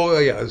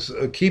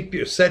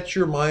 Set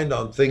your mind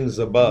on things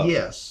above.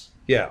 Yes.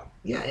 Yeah.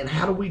 Yeah, and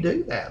how do we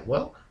do that?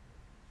 Well,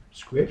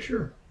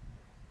 scripture.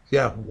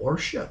 Yeah.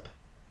 Worship.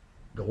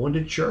 Going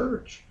to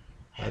church.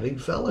 Having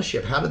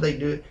fellowship. How did they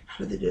do it? How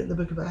did they do it in the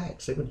book of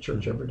Acts? They went to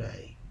church every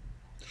day.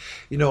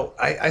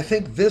 I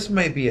think this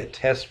may be a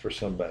test for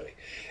somebody.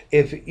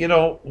 If,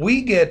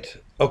 we get,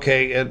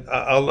 and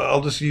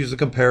I'll just use the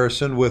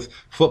comparison with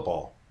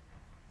football.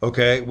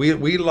 Okay.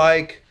 We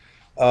like,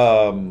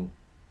 here,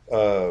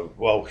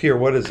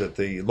 what is it?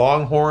 The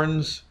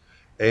Longhorns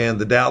and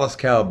the Dallas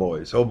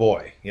Cowboys. Oh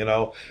boy,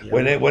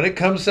 when it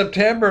comes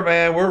September,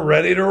 man, we're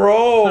ready to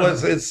roll.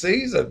 It's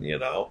season,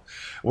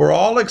 We're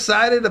all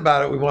excited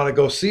about it. We want to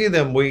go see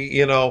them.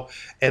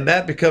 And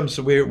that becomes,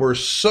 we're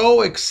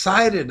so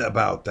excited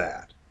about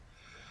that.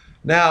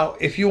 Now,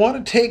 if you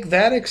want to take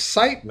that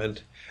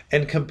excitement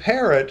and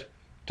compare it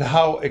to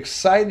how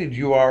excited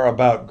you are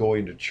about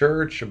going to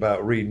church,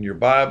 about reading your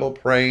Bible,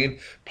 praying,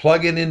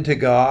 plugging into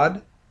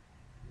God,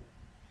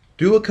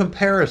 do a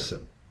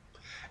comparison.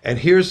 And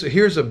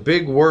here's a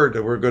big word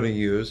that we're going to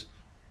use,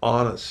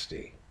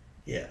 honesty.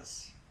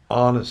 Yes.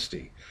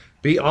 Honesty.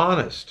 Be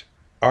honest.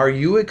 Are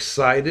you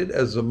excited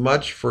as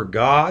much for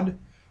God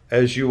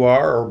as you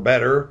are, or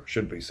better,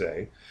 should we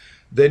say,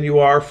 than you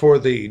are for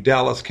the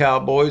Dallas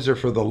Cowboys or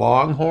for the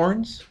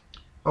Longhorns?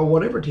 or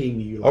whatever team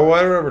you or like.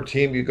 whatever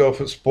team you go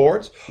for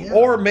sports, Yeah.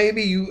 or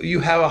maybe you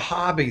have a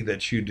hobby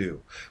that you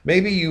do.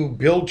 Maybe you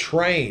build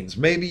trains.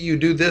 Maybe you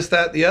do this,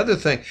 that, the other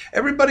thing.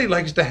 Everybody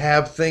likes to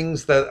have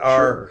things that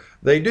are Sure.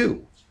 they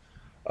do.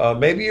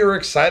 Maybe you're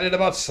excited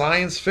about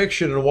science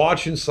fiction and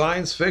watching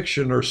science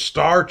fiction or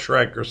Star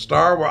Trek or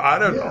Star Wars. I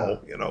don't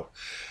Yeah. know.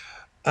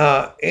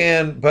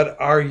 But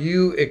are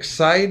you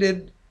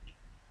excited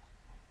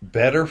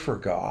better for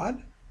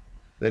God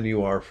than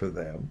you are for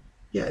them?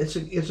 Yeah, it's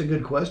a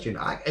good question.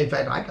 In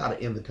fact, I got an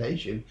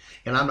invitation,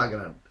 and I'm not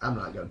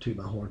gonna toot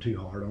my horn too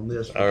hard on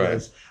this All right.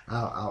 because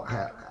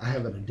I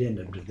have an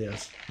addendum to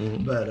this.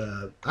 Mhm.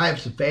 But I have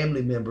some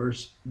family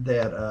members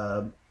that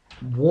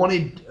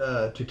wanted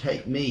to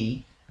take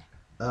me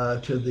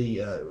to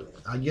the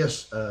I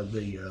guess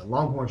the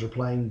Longhorns are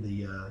playing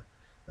the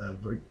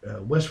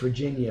West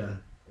Virginia,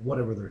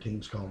 whatever their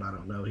team's called. I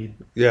don't know. He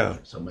Yeah,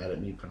 so mad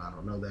at me for I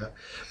don't know that.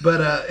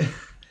 But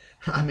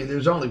I mean,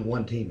 there's only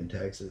one team in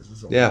Texas.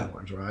 It's the Yeah.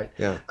 Longhorns, right?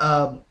 yeah.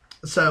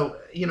 So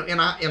and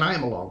I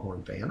am a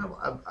Longhorn fan.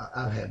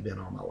 I have been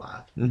all my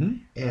life, Hmm.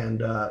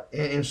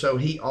 and so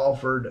he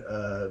offered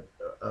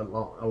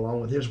along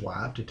with his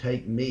wife to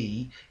take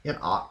me in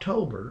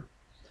October,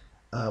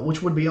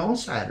 which would be on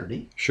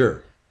Saturday,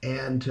 Sure,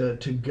 and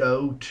to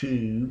go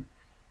to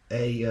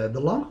the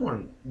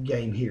Longhorn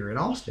game here in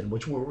Austin,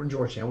 which we're in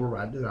Georgetown. We're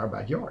right in our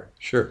backyard,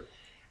 sure.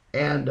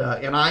 and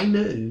I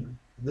knew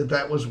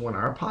that was when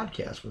our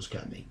podcast was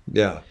coming,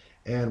 Yeah.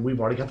 and we've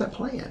already got that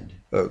planned.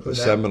 The that-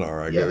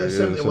 seminar, I Yeah, guess.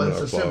 it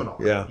was a seminar.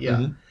 Yeah. Yeah.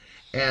 Mhm.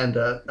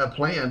 And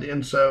planned,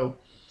 and so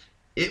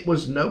it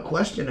was no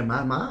question in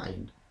my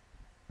mind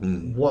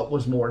Mm. what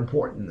was more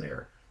important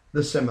there,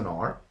 the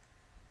seminar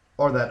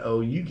or that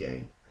OU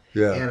game,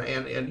 Yeah.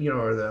 and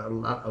or the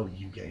not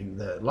OU game,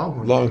 the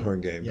Longhorn game.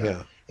 Longhorn game. Yeah.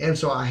 Yeah. And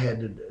so I had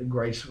to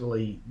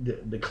gracefully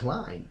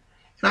decline,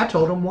 and I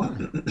told him why.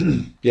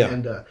 Yeah.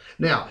 And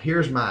now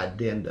here's my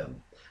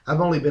addendum. I've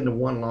only been to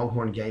one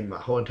Longhorn game my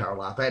whole entire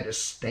life. I had to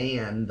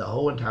stand the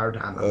whole entire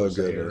time I Oh was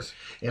goodness.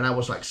 there, and I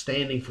was like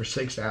standing for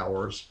 6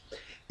 hours,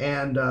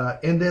 and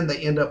then they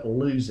end up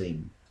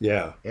losing,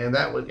 Yeah. and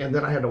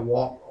then I had to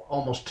walk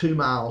almost 2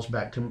 miles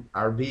back to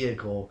our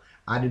vehicle.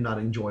 I did not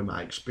enjoy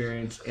my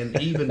experience, and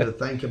even to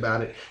think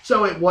about it,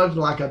 so it was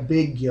like a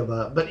big give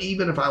up. But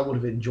even if I would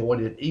have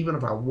enjoyed it, even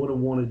if I would have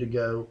wanted to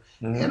go,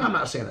 Mhm. and I'm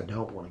not saying I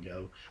don't want to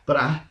go, but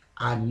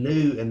I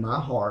knew in my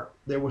heart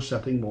there was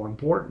something more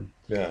important.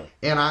 Yeah.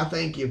 And I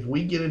think if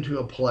we get into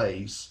a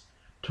place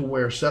to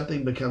where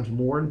something becomes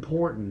more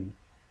important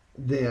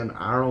than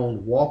our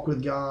own walk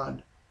with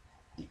God,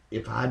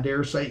 if I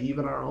dare say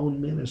even our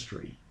own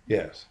ministry,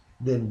 Yes.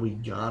 then we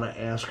gotta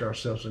ask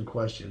ourselves some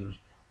questions.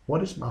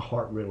 What is my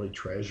heart really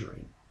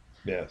treasuring?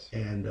 Yes.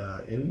 And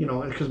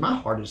because my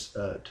heart is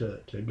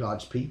to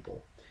God's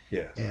people,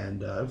 Yes.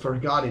 and for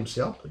God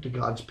Himself, but to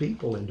God's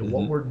people, and to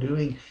what Mhm. we're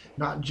doing,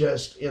 not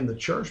just in the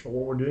church, but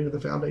what we're doing in the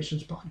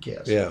Foundations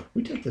podcast. Yeah.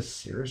 We take this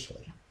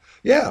seriously.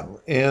 Yeah,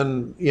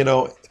 and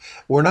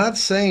we're not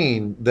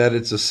saying that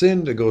it's a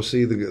sin to go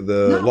see the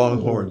No.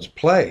 Longhorns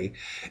play.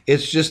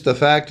 It's just the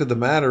fact of the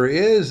matter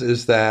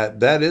is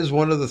that is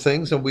one of the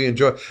things that we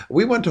enjoy.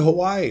 We went to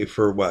Hawaii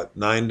for what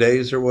 9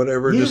 days or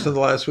whatever just Yeah. in the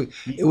last week.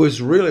 It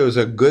was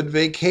a good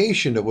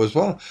vacation. It was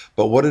fun.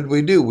 But what did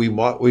we do? We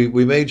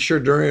made sure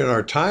during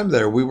our time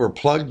there we were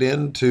plugged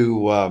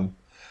into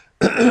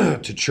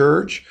to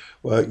church.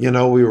 We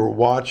were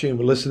watching,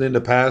 listening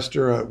to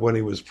Pastor when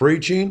he was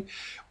preaching.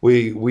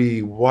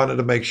 We wanted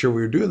to make sure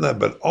we were doing that,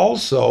 but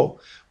also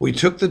we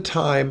took the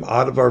time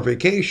out of our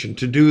vacation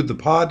to do the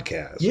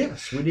podcast.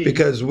 Yes, we did.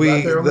 Because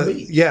right there on the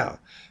beach. yeah,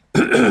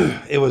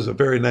 it was a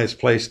very nice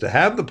place to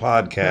have the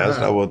podcast.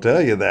 I will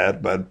tell you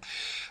that,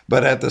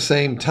 but at the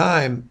same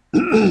time,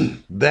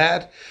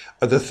 that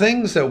the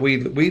things that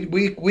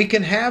we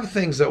can have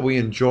things that we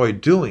enjoy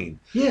doing,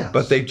 Yes.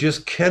 but they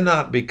just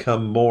cannot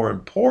become more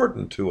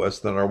important to us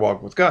than our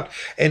walk with God.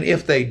 And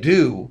if they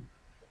do,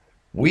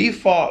 we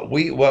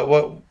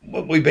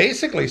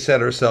basically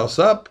set ourselves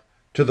up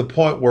to the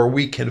point where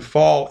we can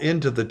fall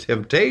into the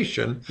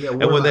temptation, Yeah, and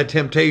we're when like- that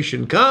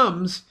temptation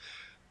comes,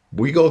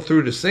 we go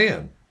through to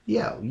sin.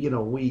 Yeah,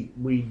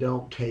 we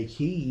don't take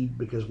heed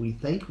because we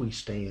think we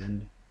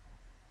stand,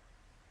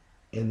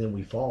 and then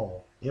we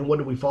fall. And what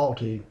do we fall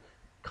to?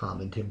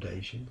 Common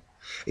temptation.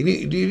 And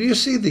do you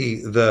see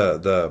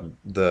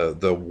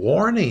the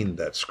warning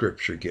that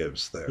Scripture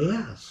gives there?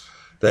 Yes.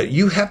 That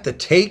you have to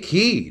take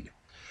heed,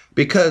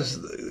 because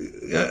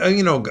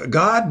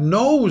God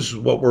knows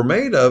what we're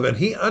made of, and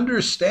He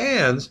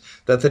understands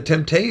that the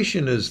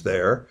temptation is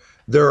there.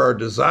 There are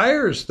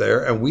desires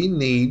there, and we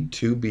need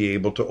to be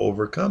able to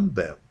overcome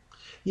them.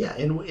 Yeah,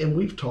 and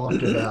we've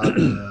talked about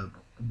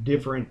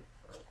different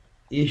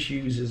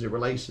issues as it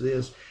relates to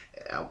this.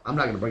 I'm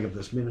not going to bring up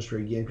this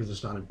ministry again because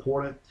it's not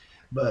important.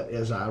 But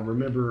as I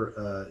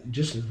remember,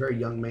 just as a very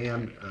young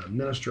man, a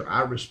minister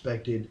I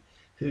respected,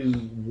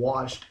 who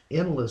watched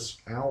endless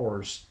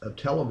hours of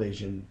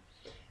television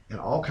and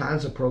all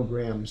kinds of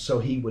programs so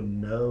he would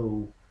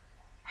know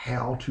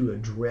how to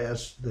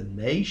address the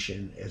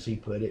nation, as he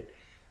put it,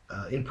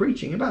 in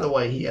preaching. And by the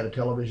way, he had a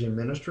television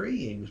ministry.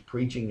 He was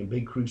preaching in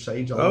big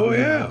crusades all over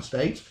the United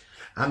States.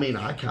 I mean,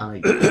 I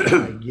kind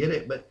of get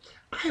it, but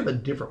I have a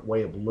different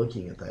way of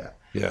looking at that.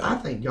 Yeah. I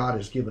think God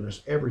has given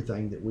us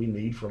everything that we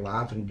need for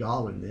life and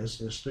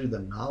godliness. It's through the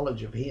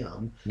knowledge of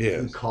Him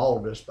who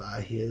called us by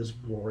His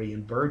glory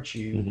and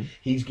virtue. Mm-hmm.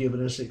 He's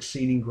given us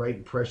exceeding great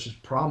and precious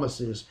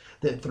promises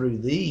that through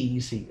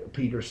these,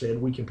 Peter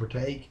said, we can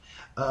partake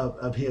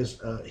of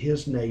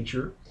His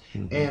nature,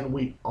 mm-hmm. and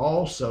we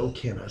also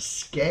can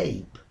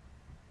escape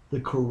the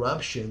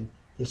corruption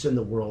that's in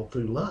the world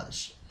through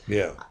lust.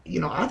 Yeah.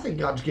 I think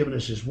God's given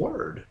us His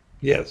Word.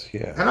 Yes,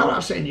 yeah. And I'm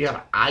not saying you got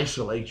to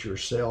isolate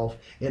yourself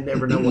and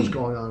never know what's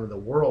going on in the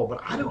world, but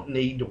I don't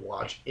need to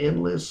watch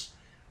endless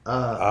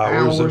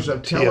hours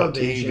of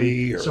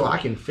television so I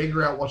can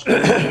figure out what's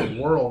going on in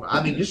the world.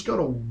 I mean, just go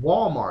to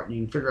Walmart and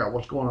you can figure out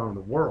what's going on in the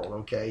world,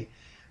 okay?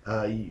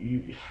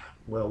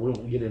 Well, we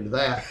won't get into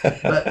that.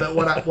 But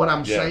what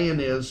I'm saying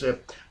is,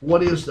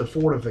 what is the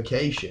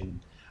fortification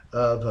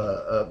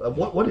of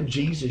what did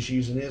Jesus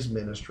use in His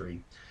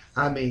ministry?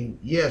 I mean,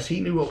 yes,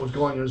 He knew what was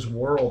going on in His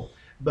world,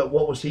 but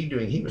what was He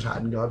doing? He was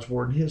hiding God's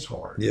Word in His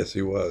heart. Yes,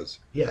 He was.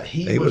 Yeah,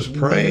 he was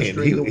praying.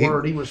 The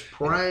Word. He was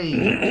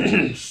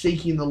praying,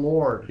 seeking the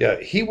Lord.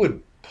 Yeah, He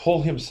would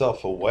pull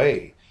Himself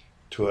away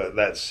to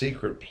that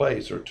secret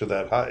place or to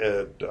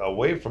that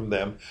away from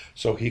them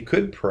so He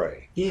could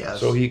pray.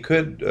 Yes. So He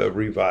could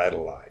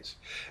revitalize.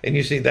 And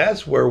you see,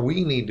 that's where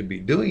we need to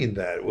be doing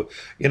that.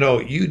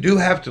 You do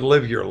have to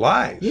live your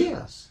life.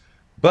 Yes.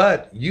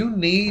 But you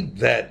need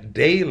that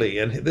daily,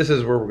 and this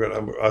is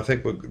where I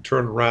think we'll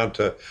turn around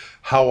to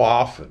how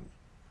often.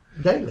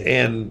 Daily.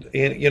 And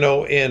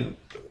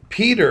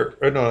Peter,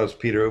 or no, it was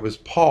Peter, it was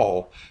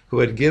Paul who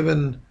had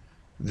given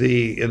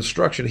the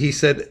instruction. He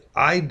said,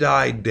 I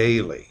die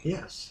daily.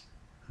 Yes,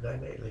 I die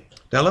daily.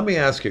 Now let me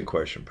ask you a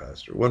question,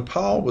 Pastor. When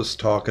Paul was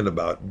talking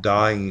about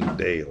dying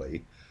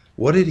daily,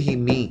 what did he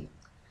mean?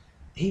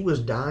 He was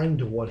dying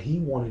to what he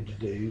wanted to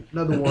do. In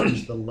other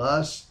words, the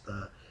lust,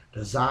 the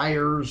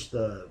desires,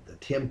 the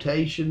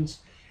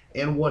temptations,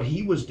 and what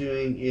he was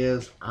doing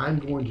is, I'm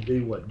going to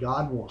do what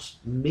God wants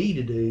me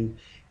to do,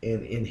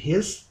 and in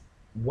His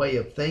way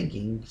of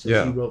thinking,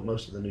 since He wrote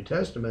most of the New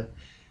Testament,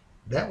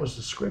 that was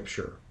the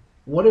Scripture.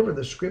 Whatever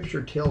the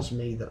Scripture tells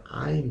me that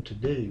I am to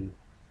do,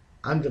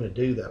 I'm going to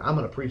do that. I'm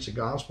going to preach the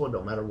gospel. It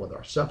don't matter whether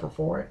I suffer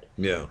for it.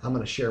 Yeah. I'm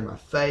going to share my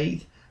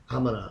faith.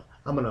 I'm going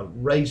to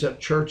raise up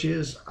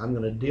churches. I'm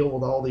going to deal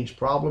with all these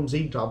problems.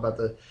 Even talk about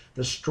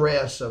the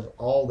stress of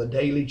all the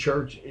daily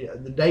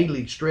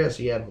stress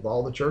he had with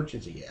all the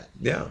churches he had.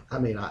 Yeah. I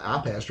mean,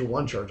 I pastor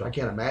one church. I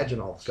can't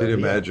imagine all the stuff. Could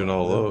imagine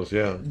all those,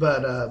 yeah.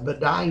 But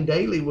dying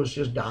daily was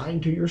just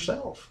dying to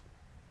yourself.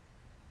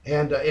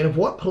 And if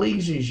what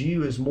pleases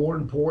you is more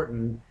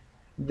important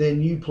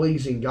than you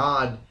pleasing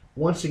God,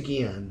 once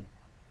again,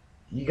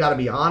 you got to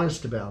be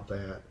honest about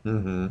that.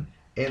 Mm-hmm.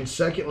 And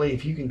secondly,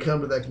 if you can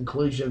come to that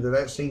conclusion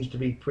that seems to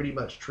be pretty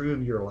much true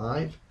of your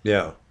life,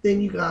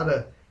 then you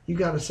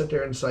gotta sit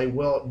there and say,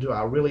 well, do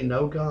I really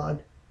know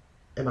God?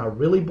 Am I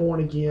really born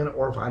again?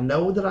 Or if I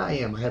know that I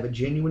am, I have a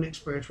genuine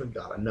experience with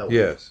God, I know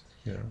yes.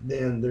 Yeah.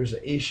 Then there's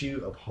an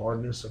issue of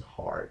hardness of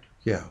heart.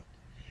 Yeah.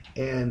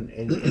 And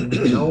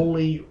the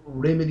only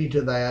remedy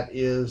to that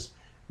is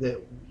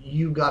that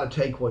you got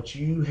to take what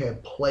you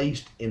have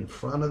placed in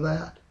front of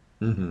that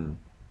mm-hmm.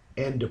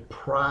 and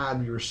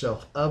deprive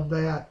yourself of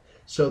that,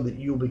 so that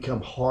you'll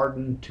become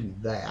hardened to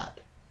that.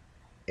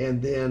 And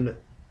then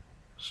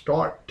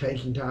start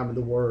taking time in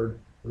the Word,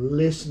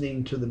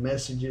 listening to the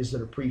messages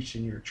that are preached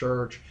in your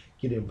church,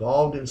 get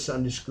involved in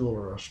Sunday school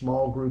or a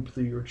small group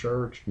through your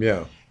church.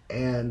 Yeah.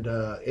 And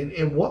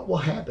what will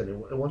happen,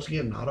 and once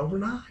again, not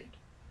overnight,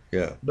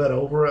 but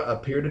over a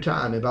period of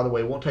time. And by the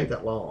way, it won't take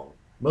that long.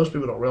 Most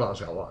people don't realize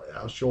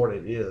how short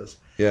it is.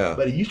 Yeah.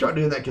 But if you start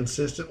doing that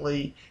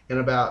consistently, in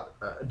about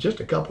just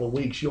a couple of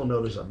weeks, you'll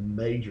notice a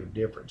major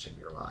difference in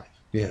your life.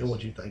 Yes. And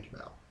what you think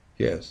about.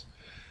 Yes.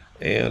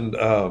 And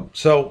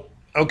so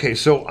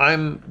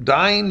I'm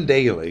dying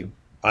daily.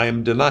 I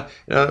am denying.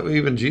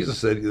 Even Jesus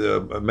said,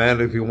 "A man,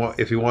 if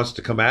he wants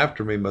to come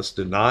after me, must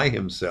deny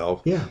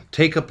himself,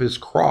 take up his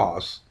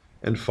cross,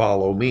 and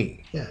follow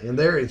me." Yeah, and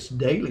there it's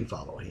daily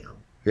follow Him.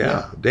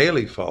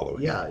 Daily follow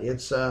Him. Yeah,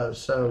 it's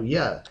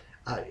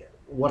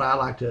what I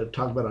like to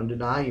talk about on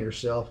denying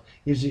yourself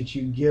is that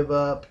you give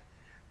up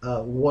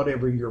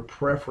whatever your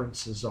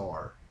preferences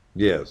are.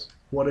 Yes.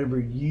 Whatever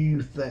it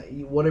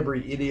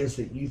is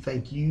that you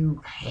think you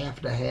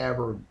have to have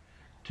or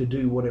to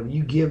do, whatever,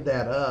 you give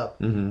that up.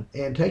 Mm-hmm.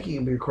 And taking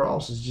up your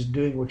cross is just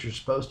doing what you're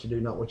supposed to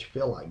do, not what you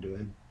feel like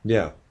doing.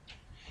 Yeah.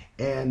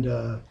 And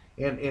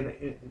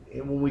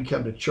when we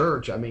come to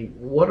church, I mean,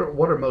 what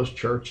are most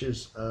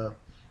churches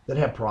that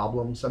have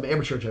problems? I mean,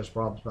 every church has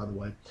problems, by the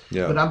way.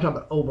 Yeah. But I'm talking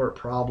about overt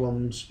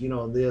problems,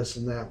 this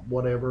and that,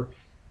 whatever.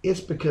 It's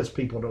because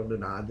people don't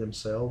deny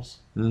themselves.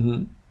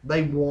 Mm-hmm.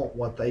 They want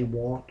what they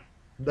want.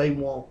 They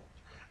want,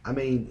 I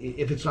mean,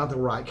 if it's not the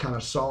right kind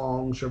of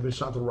songs, or if it's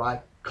not the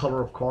right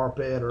color of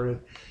carpet, or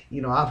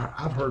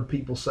I've heard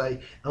people say,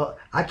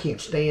 I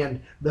can't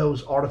stand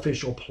those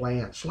artificial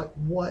plants. Like,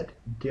 what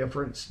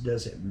difference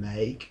does it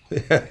make?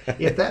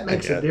 If that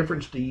makes a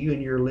difference to you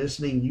and you're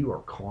listening, you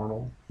are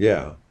carnal.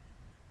 Yeah.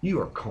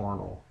 You are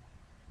carnal.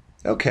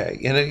 Okay,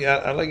 and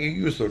I like you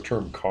use the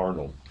term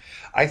carnal.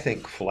 I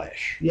think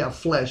flesh. Yeah,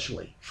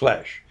 fleshly.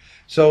 Flesh.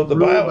 So the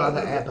Ruled Bible, by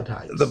the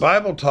appetites. the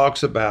Bible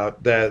talks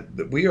about that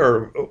we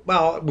are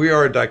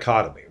a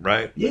dichotomy,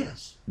 right?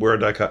 Yes. We're a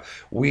dichotomy.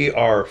 We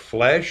are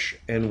flesh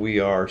and we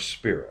are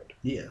spirit.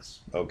 Yes.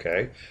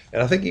 Okay,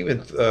 and I think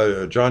even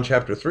John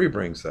chapter 3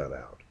 brings that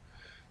out.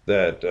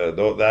 That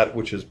though that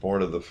which is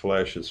born of the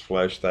flesh is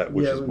flesh, that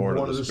which is born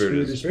of the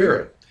spirit is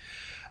spirit.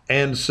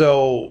 And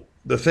so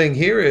the thing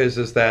here is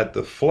that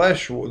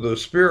the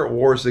spirit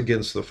wars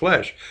against the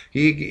flesh.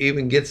 He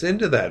even gets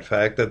into that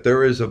fact that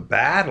there is a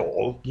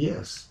battle.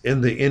 Yes. In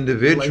the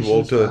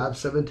individual.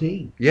 Galatians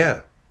 5:17.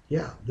 Yeah.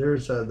 Yeah.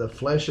 There's the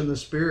flesh and the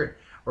spirit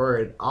are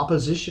in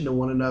opposition to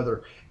one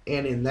another,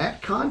 and in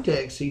that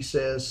context, he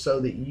says, so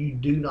that you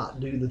do not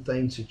do the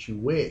things that you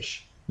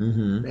wish.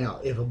 Mm-hmm.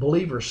 Now, if a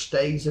believer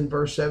stays in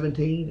verse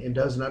 17 and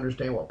doesn't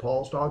understand what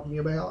Paul's talking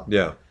about,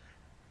 yeah.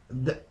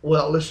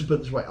 Well, let's just put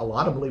it this way: a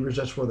lot of believers,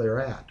 that's where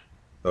they're at.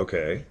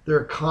 Okay.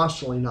 They're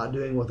constantly not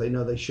doing what they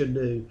know they should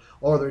do,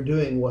 or they're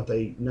doing what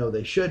they know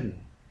they shouldn't.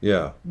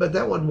 Yeah. But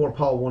that wasn't where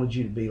Paul wanted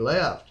you to be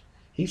left.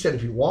 He said,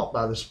 if you walk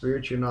by the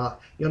Spirit, you'll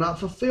not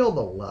fulfill the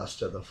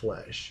lust of the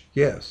flesh.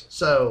 Yes.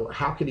 So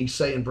how could he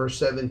say in verse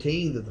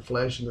 17 that the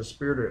flesh and the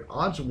Spirit are at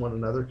odds with one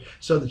another,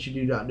 so that you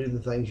do not do the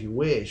things you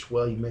wish?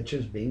 Well, he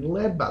mentions being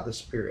led by the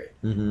Spirit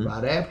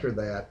right after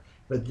that.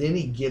 But then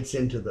he gets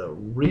into the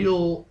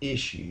real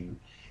issue,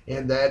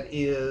 and that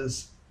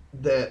is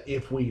that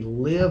if we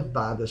live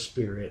by the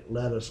Spirit,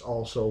 let us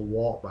also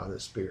walk by the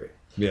Spirit.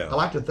 Yeah. I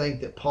like to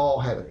think that Paul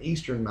had an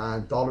Eastern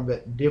mind, thought of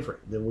it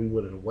different than we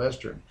would in a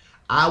Western.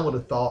 I would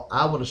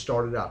have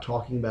started out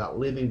talking about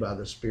living by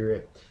the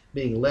Spirit,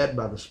 being led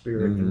by the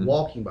Spirit, and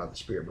walking by the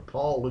Spirit. But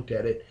Paul looked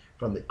at it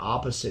from the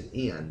opposite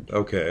end.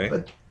 Okay.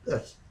 But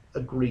that's a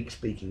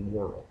Greek-speaking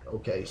world.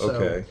 Okay. So,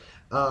 okay.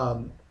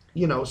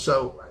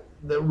 So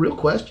the real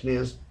question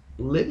is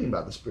living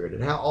by the Spirit,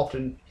 and how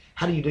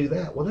do you do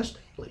that? Well, that's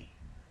daily.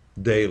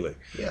 Daily.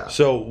 Yeah.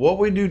 So what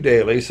we do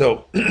daily.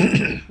 So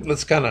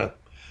let's kind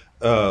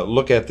of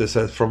look at this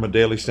from a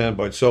daily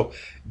standpoint. So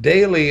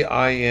daily,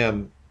 I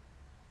am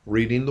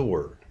reading the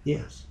Word.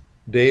 Yes.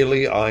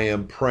 Daily, I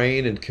am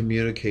praying and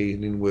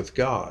communicating with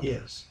God.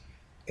 Yes.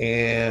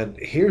 And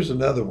here's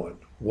another one.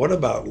 What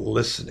about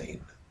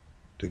listening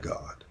to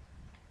God?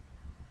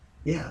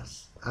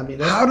 Yes. I mean,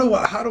 how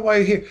do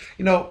I hear?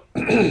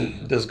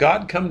 Does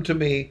God come to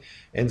me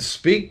and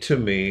speak to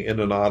me in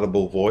an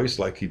audible voice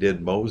like he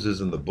did Moses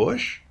in the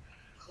bush?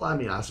 Well, I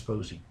mean, I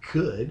suppose he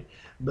could,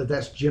 but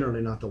that's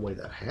generally not the way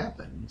that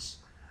happens.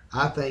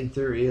 I think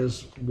there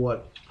is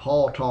what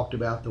Paul talked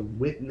about, the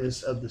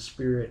witness of the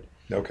Spirit.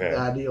 Okay. The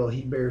ideal,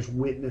 he bears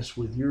witness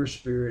with your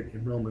spirit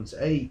in Romans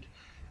 8.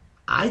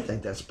 I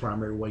think that's the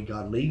primary way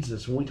God leads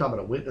us. When we talk about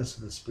a witness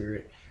of the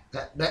Spirit,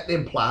 that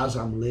implies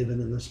I'm living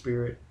in the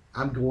Spirit.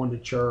 I'm going to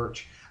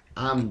church.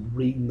 I'm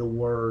reading the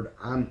Word.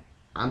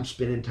 I'm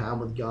spending time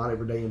with God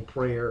every day in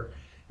prayer.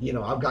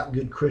 I've got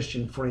good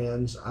Christian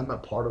friends. I'm a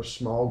part of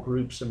small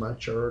groups in my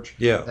church.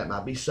 Yeah. That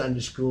might be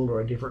Sunday school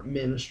or a different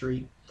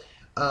ministry.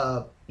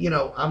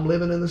 I'm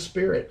living in the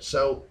Spirit,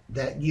 so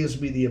that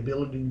gives me the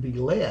ability to be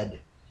led.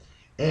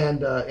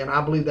 And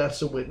I believe that's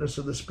the witness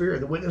of the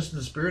Spirit. The witness of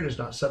the Spirit is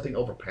not something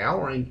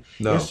overpowering.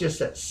 No. It's just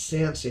that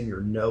sense in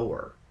your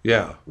knower.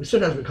 Yeah.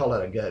 Sometimes we call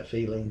that a gut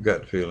feeling.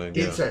 Gut feeling,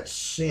 yeah. It's that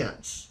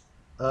sense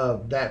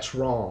of that's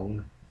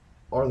wrong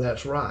or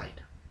that's right.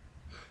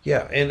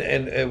 Yeah,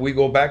 and we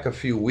go back a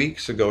few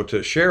weeks ago to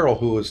Cheryl,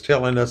 who was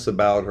telling us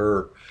about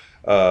her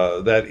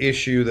that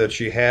issue that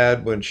she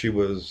had when she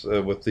was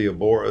with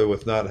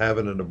not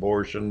having an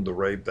abortion, the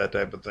rape, that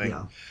type of thing.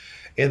 Yeah.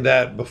 In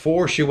that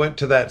before she went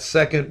to that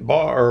second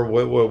bar,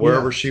 or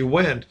wherever she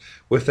went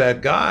with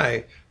that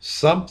guy,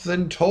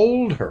 something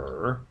told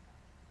her.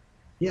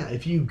 Yeah,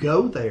 if you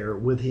go there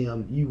with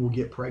him, you will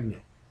get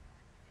pregnant.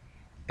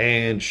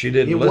 And she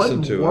didn't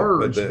listen to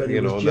words, it, but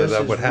it was just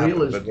that as would happen.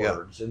 real as But, yeah.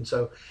 words. And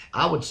so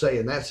I would say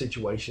in that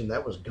situation,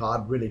 that was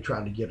God really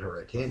trying to get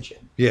her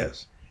attention.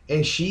 Yes.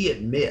 And she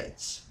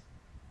admits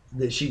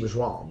that she was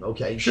wrong.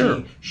 Okay, Sure.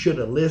 She should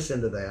have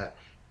listened to that.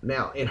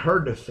 Now, in her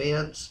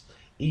defense,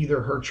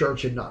 either her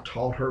church had not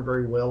taught her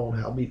very well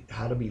on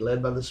how to be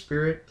led by the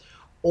Spirit,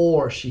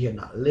 or she had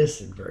not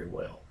listened very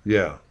well.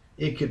 Yeah.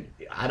 It could.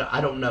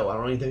 I don't know. I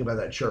don't know anything about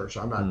that church.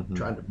 So I'm not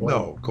trying to blame.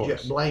 No, of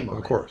course. Blame on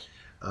of it. course.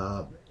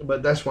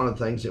 But that's one of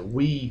the things that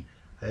we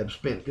have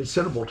spent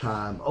considerable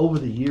time over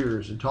the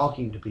years in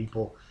talking to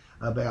people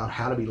about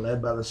how to be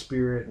led by the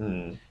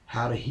Spirit,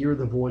 how to hear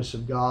the voice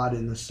of God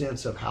in the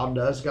sense of how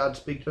does God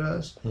speak to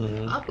us.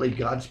 I believe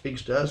God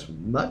speaks to us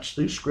much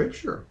through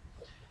Scripture.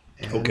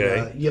 And,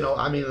 okay.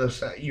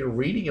 You're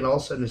reading and all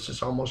of a sudden it's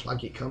just almost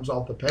like it comes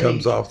off the page.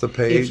 Comes off the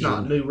page. It's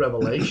not new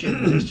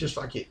revelation. It's just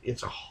like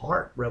it's a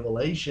heart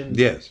revelation.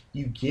 Yes.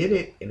 You get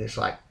it and it's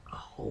like,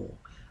 oh,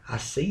 I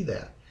see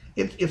that.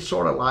 It's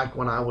sort of like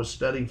when I was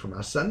studying for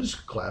my Sunday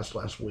school class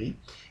last week,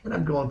 and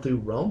I'm going through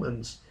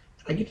Romans,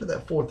 and I get to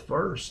that 4th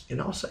verse,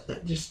 and all of a sudden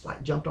that just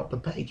like jumped off the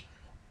page.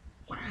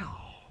 Wow.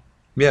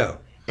 Yeah.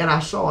 And I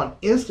saw an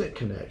instant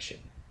connection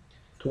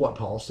to what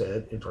Paul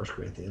said in 1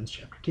 Corinthians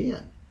chapter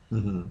 10.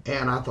 Mm-hmm.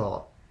 And I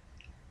thought,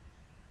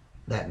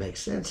 that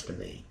makes sense to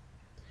me.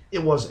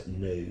 It wasn't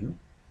new.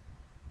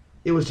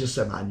 It was just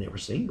something I'd never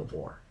seen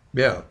before.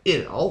 Yeah. It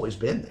had always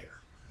been there.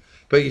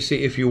 But you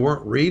see, if you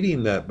weren't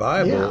reading that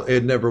Bible,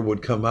 it never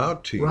would come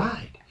out to you.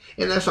 Right.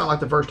 And that's not like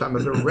the first time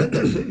I've ever read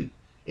that too.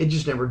 It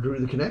just never drew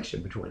the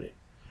connection between it.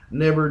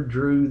 Never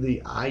drew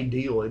the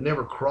ideal. It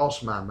never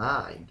crossed my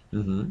mind.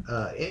 Mm-hmm.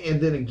 And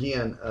then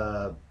again,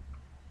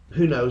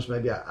 who knows?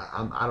 Maybe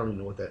I don't even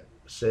know what that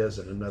says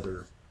in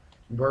another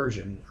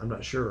version. I'm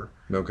not sure.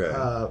 Okay.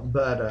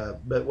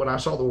 But when I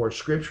saw the word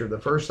Scripture, the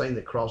first thing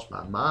that crossed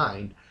my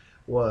mind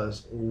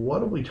was,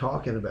 what are we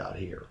talking about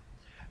here?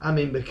 I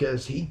mean,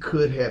 because he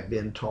could have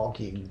been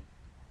talking.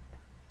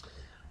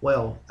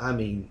 Well,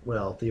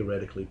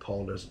 theoretically,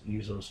 Paul doesn't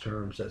use those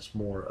terms. That's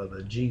more of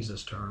a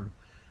Jesus term.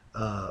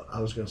 I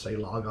was going to say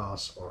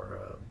logos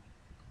or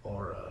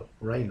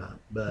rhema,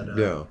 but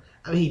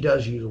I mean, he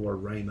does use the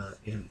word rhema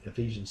in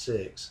Ephesians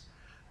 6,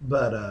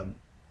 but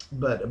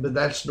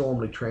that's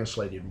normally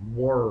translated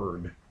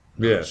word,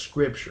 not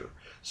scripture.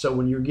 So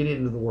when you're getting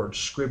into the word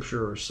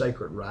scripture or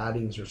sacred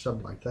writings or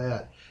something like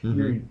that,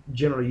 you're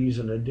generally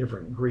using a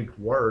different Greek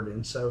word.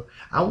 And so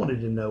I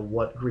wanted to know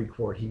what Greek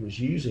word he was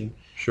using.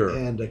 Sure.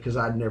 And because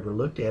I'd never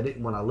looked at it.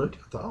 And when I looked,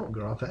 I thought, oh,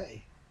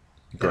 graphe.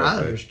 And I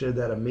understood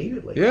that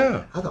immediately.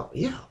 Yeah. I thought,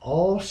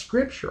 all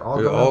scripture,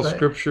 all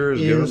scripture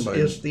is given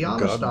by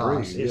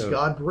theonostos, is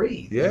God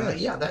breathed. Yes.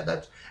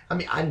 That's, I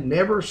mean, I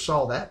never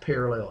saw that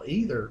parallel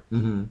either.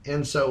 Mm-hmm.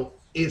 And so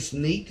it's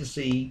neat to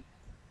see,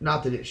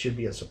 not that it should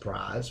be a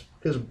surprise,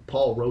 because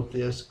Paul wrote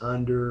this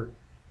under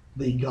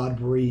the God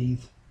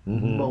breathed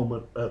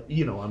moment of,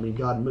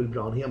 God moved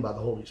on him by the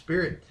Holy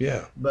Spirit.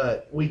 Yeah.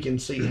 But we can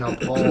see how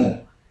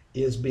Paul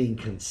is being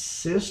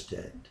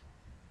consistent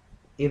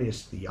in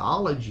his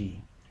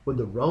theology with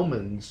the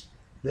Romans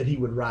that he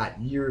would write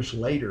years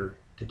later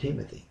to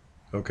Timothy.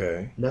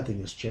 Okay. Nothing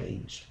has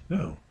changed.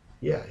 No.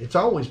 Yeah, it's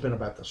always been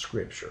about the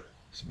Scripture.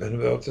 It's been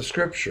about the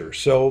Scripture.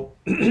 So,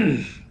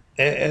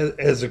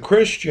 as a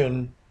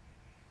Christian,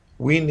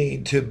 we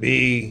need to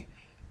be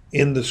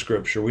in the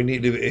Scripture. We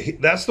need to be,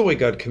 that's the way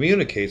God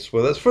communicates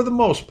with us for the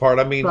most part.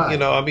 I mean,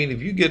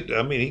 if you get,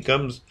 he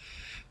comes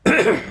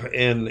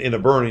in a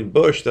burning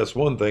bush, that's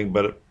one thing,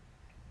 but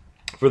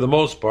for the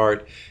most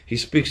part, he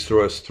speaks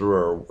through us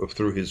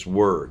through his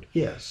word.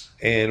 Yes.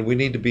 And we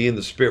need to be in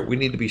the Spirit. We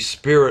need to be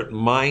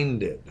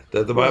spirit-minded.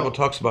 The Bible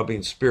talks about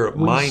being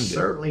spirit-minded. We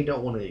certainly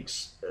don't want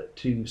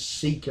to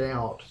seek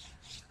out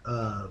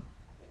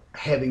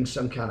having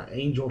some kind of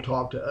angel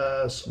talk to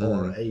us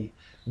or a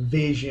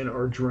vision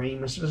or dream.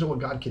 This isn't what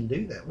God can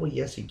do that. Well,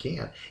 yes, he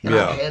can. And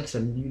I've had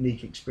some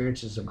unique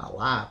experiences in my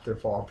life. They're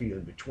far few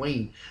in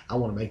between. I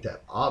want to make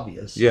that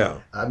obvious. Yeah.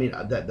 I mean,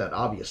 that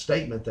obvious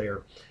statement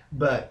there.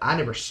 But I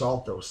never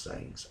sought those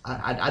things.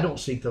 I don't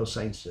seek those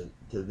things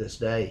to this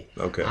day.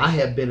 Okay. I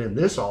have been in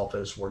this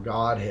office where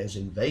God has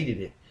invaded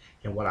it.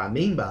 And what I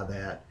mean by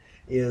that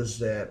is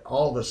that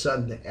all of a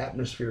sudden the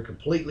atmosphere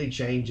completely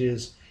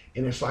changes.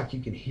 And it's like you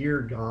can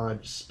hear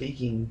God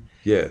speaking.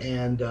 Yes.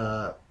 And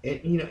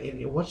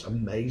what's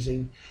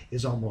amazing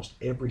is almost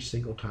every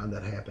single time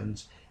that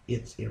happens,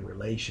 it's in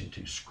relation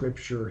to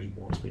Scripture he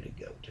wants me to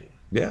go to.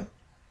 Yeah.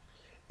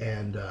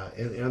 And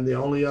the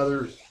only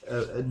other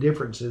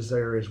difference is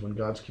there is when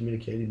God's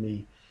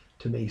communicated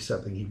to me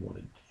something he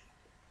wanted.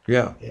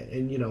 Yeah.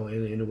 And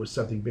it was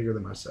something bigger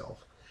than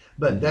myself.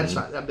 But that's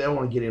not, I don't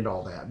want to get into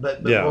all that.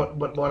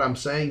 But what I'm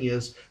saying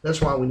is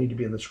that's why we need to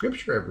be in the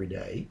Scripture every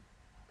day.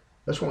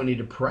 That's why we need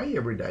to pray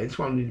every day. That's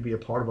why we need to be a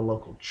part of a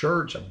local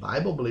church, a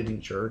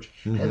Bible-believing church,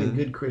 having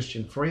good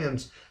Christian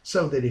friends,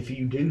 so that if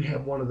you do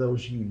have one of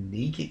those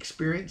unique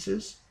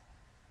experiences,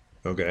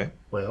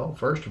 well,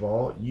 first of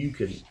all, you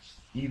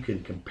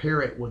can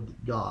compare it with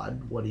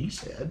God, what he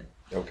said.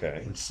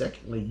 Okay. And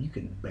secondly, you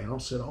can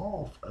bounce it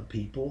off of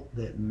people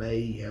that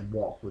may have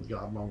walked with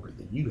God longer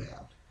than you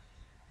have.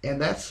 And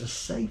that's a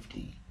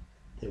safety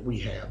that we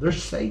have.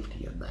 There's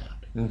safety in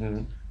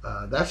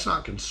that. That's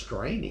not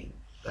constraining.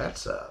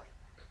 That's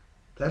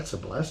a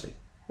blessing.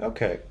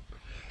 Okay.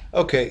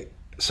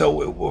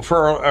 So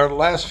for our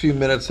last few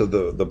minutes of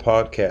the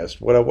podcast,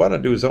 what I want to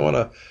do is I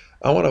want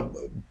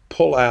to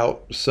pull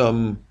out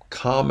some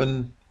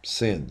common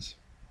sins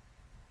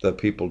that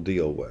people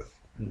deal with.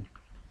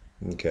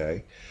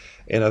 Okay.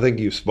 And I think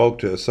you spoke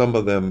to some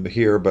of them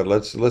here, but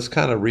let's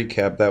kind of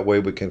recap. That way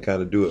we can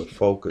kind of do a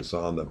focus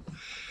on them.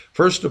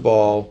 First of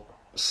all,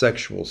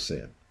 sexual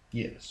sin.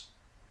 Yes.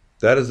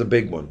 That is a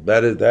big one.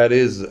 That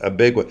is a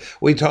big one.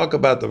 We talk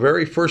about the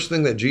very first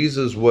thing that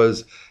Jesus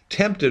was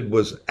tempted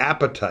was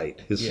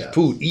appetite, his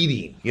food,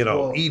 eating,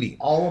 eating.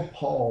 All of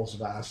Paul's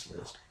vice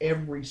list,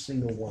 every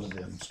single one of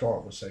them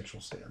start with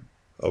sexual sin.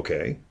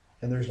 Okay.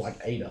 And there's like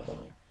 8 of them.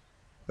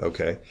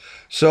 Okay.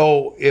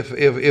 So if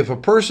a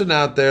person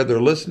out there,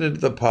 they're listening to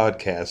the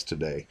podcast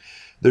today,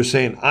 they're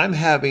saying, I'm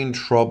having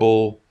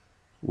trouble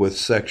with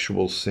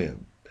sexual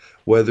sin,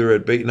 whether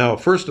it be, now,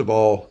 first of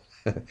all,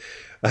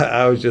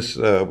 I was just,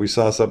 we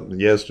saw something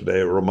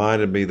yesterday. It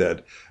reminded me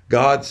that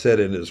God said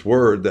in his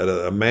word that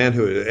a man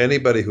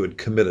anybody who would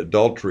commit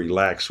adultery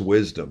lacks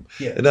wisdom.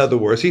 Yes. In other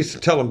words, he's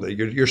telling them that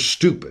you're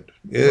stupid.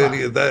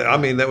 Right. I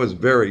mean, that was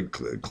very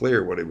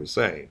clear what he was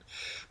saying.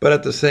 But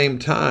at the same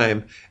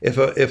time, if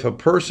a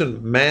person,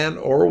 man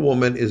or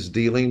woman, is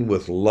dealing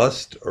with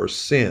lust or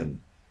sin,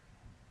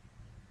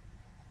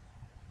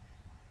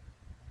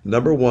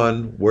 number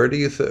one, where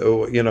do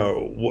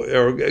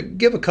or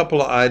give a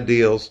couple of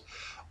ideals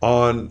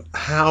on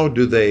how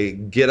do they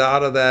get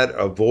out of that,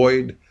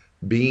 avoid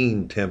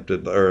being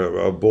tempted, or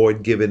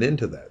avoid giving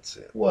into that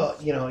sin. Well,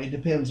 it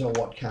depends on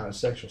what kind of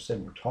sexual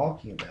sin we're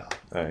talking about.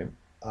 All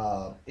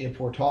right. If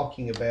we're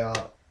talking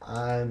about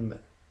I'm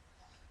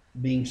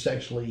being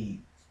sexually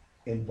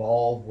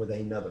involved with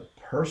another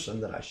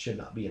person that I should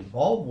not be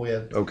involved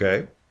with,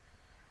 Okay.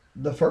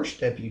 the first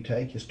step you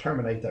take is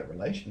terminate that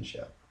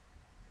relationship.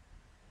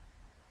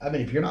 I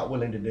mean, if you're not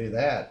willing to do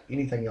that,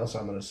 anything else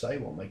I'm going to say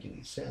won't make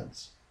any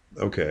sense.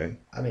 Okay.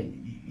 I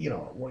mean,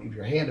 if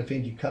your hand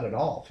offends you, cut it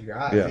off. If your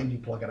eye Yeah. offends you,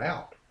 plug it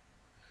out.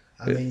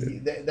 I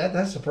mean,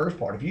 that's the first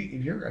part. If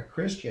you're a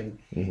Christian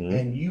Mm-hmm.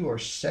 and you are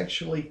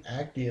sexually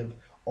active,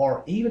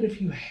 or even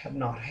if you have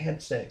not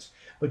had sex,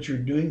 but you're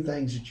doing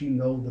things that you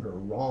know that are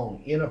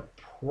wrong,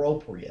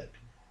 inappropriate,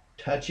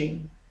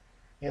 touching,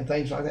 and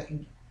things like that,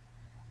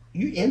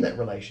 you end that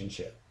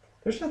relationship.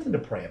 There's nothing to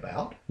pray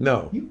about.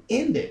 No. You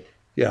end it.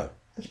 Yeah.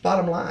 That's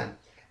bottom line.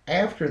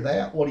 After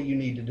that, what do you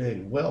need to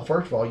do? Well,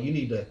 first of all, you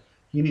need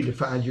to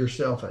find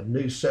yourself a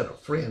new set of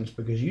friends,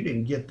 because you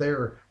didn't get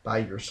there by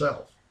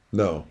yourself.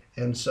 No.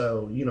 And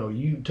so,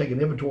 you take an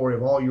inventory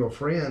of all your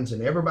friends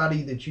and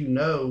everybody that you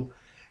know,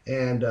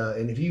 and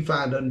if you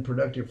find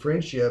unproductive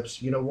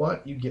friendships, you know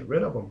what? You get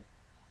rid of them.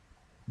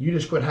 You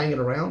just quit hanging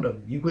around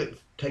them. You quit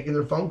taking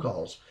their phone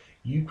calls.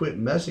 You quit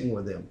messing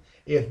with them.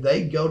 If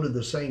they go to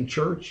the same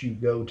church you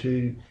go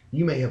to,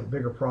 you may have a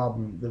bigger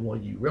problem than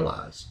what you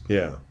realize.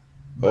 Yeah.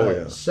 But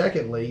yeah.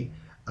 secondly,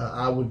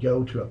 I would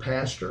go to a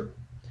pastor,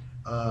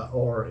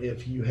 or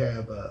if you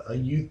have a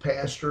youth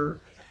pastor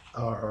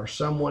or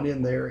someone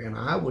in there, and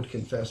I would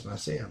confess my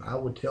sin. I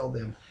would tell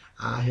them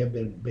I have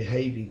been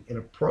behaving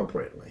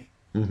inappropriately,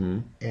 Mm-hmm.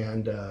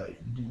 and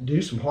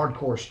do some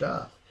hardcore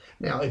stuff.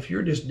 Now, if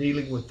you're just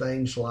dealing with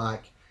things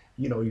like,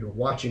 you're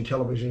watching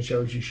television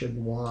shows you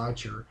shouldn't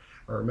watch,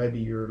 or maybe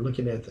you're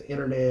looking at the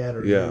internet,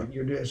 or Yeah.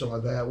 you're doing something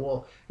like that,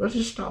 well, let's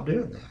just stop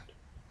doing that.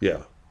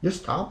 Yeah.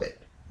 Just stop it.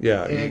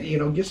 Yeah.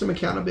 And get some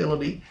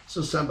accountability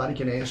so somebody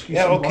can ask you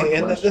Yeah. some Okay. hard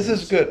And questions.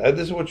 this is good.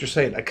 This is what you're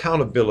saying.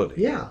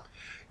 Accountability. Yeah.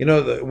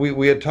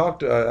 We had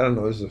talked, I don't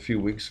know, this is a few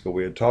weeks ago,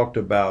 we had talked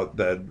about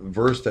that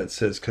verse that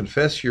says,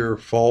 confess your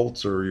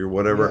faults or your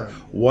whatever, Yeah.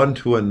 one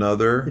to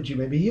another, That you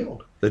may be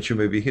healed. that you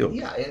may be healed.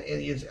 Yeah,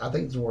 and I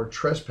think the word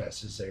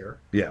trespass is there,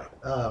 Yeah.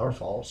 or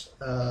false.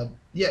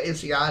 Yeah,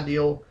 it's the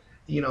ideal,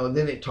 and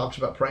then it talks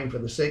about praying for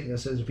the sick, and it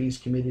says if he's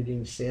committed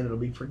any sin, it'll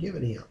be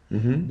forgiven him.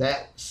 Mm-hmm.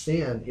 That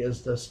sin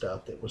is the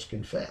stuff that was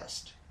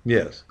confessed.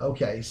 Yes.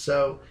 Okay,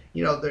 so,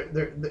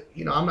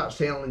 I'm not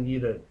telling you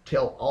to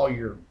tell all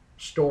your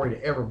story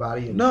to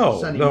everybody in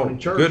Sunday morning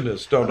church.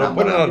 Goodness, don't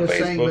put it on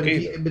Facebook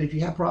either. But if you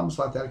have problems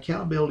like that,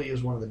 accountability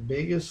is one of the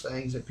biggest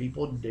things that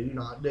people do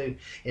not do,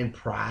 and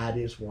pride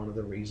is one of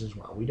the reasons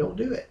why we don't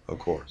do it. Of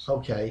course.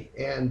 Okay,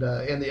 and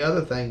the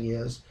other thing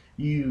is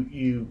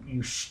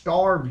you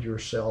starve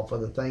yourself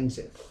of the things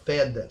that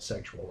fed that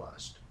sexual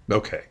lust.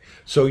 Okay.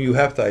 So you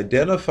have to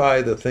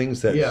identify the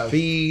things that Yes.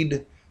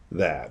 feed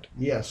that.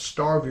 Yeah,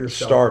 starve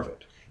yourself. Starve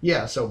it.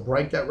 Yeah, so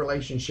break that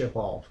relationship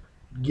off.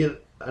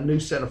 Get a new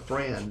set of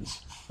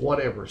friends,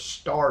 whatever.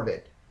 Starve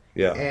it.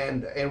 Yeah.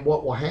 And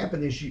what will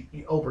happen is you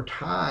over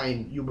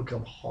time you'll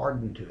become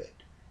hardened to it.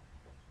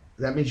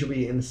 That means you'll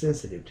be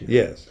insensitive to it.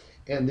 Yes.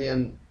 And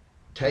then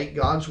take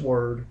God's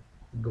word,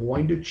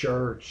 going to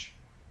church,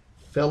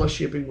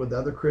 fellowshipping with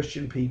other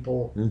Christian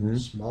people, Mhm.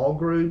 small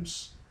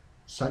groups.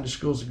 Sunday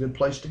school is a good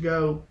place to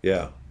go.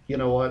 Yeah. You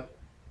know what?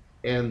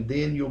 And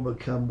then you'll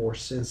become more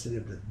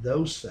sensitive to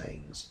those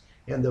things,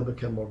 and they'll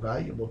become more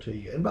valuable to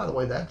you. And by the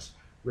way, that's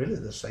really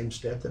the same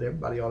step that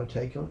everybody ought to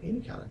take on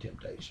any kind of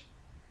temptation.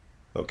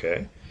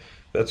 Okay.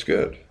 That's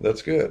good.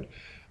 That's good.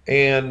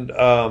 And,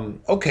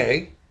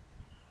 okay.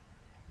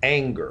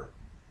 Anger.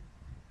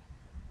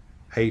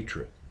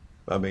 Hatred.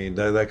 I mean,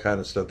 that kind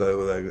of stuff.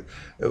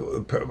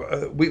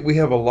 We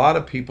have a lot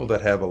of people that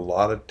have a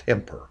lot of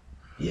temper.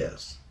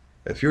 Yes.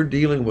 If you're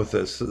dealing with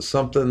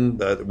something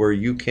where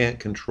you can't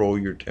control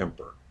your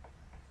temper.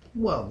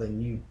 Well,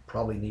 then you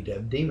probably need to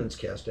have demons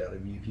cast out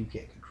of you if you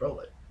can't control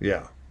it.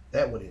 Yeah.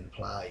 That would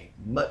imply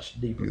much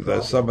deeper That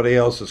problem. somebody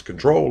else is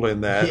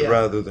controlling that Yeah.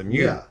 rather than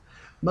you. Yeah.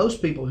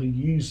 Most people who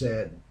use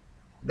that,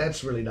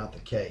 that's really not the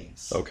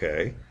case.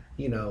 Okay.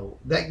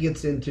 That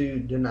gets into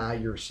deny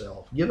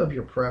yourself. Give up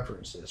your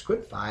preferences.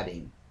 Quit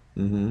fighting,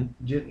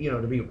 Mm-hmm.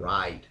 to be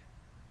right.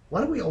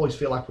 Why do we always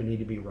feel like we need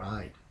to be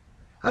right?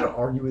 I don't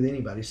argue with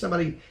anybody.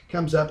 Somebody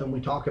comes up and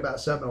we talk about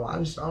something. Well, I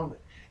just don't.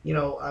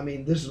 I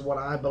mean, this is what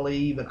I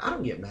believe, and I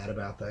don't get mad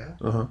about that.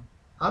 Uh-huh.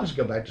 I'll just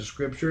go back to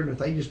Scripture, and if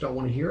they just don't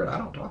want to hear it, I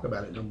don't talk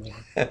about it no more.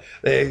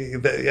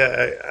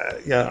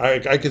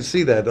 I can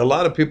see that. A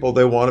lot of people,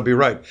 they want to be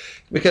right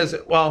because,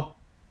 well,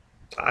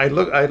 I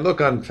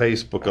look on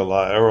Facebook a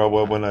lot,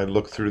 or when I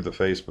look through the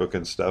Facebook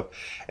and stuff,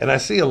 and I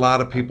see a lot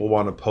of people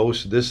want to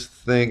post this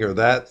thing or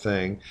that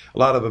thing. A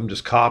lot of them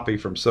just copy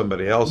from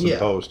somebody else and Yeah.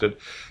 post it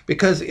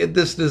because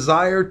this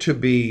desire to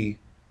be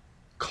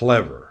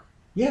clever,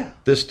 Yeah.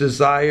 this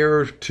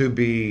desire to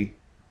be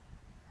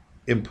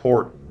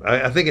important.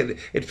 I think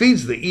it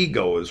feeds the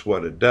ego is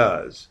what it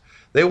does.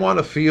 They want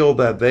to feel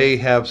that they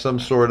have some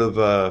sort of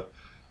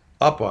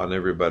up on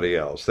everybody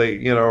else.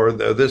 Or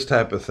this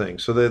type of thing.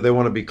 So they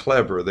want to be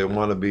clever. They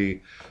want to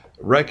be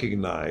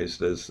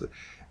recognized as,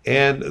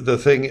 and the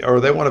thing, or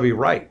they want to be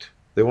right.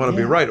 They want to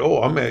be Yeah. right.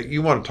 Oh,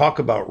 you want to talk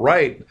about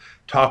right?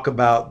 Talk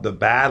about the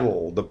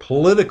battle, the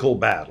political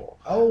battle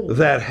Oh,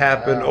 that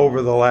happened wow.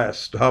 over the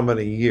last how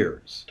many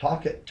years?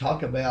 Talk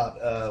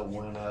about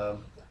when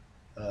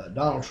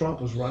Donald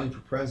Trump was running for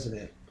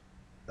president.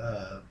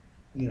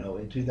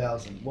 In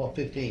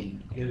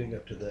 2015, getting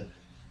up to the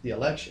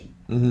election.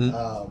 Hmm.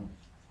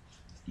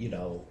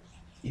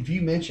 If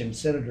you mentioned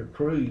Senator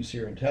Cruz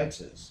here in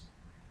Texas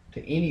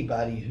to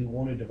anybody who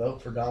wanted to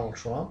vote for Donald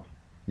Trump,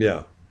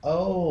 Yeah.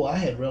 oh, I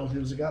had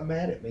relatives that got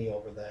mad at me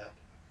over that.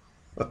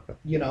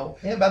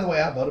 And by the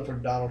way, I voted for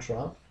Donald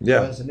Trump. Yeah.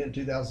 President in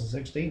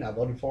 2016. I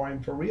voted for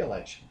him for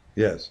re-election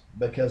Yes.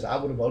 because I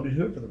would have voted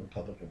whoever the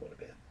Republican would have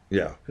been.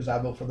 Yeah. Because I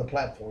vote for the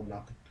platform,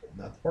 not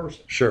the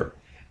person. Sure.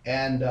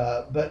 And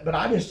but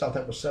I just thought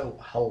that was so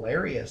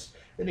hilarious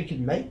that it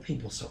could make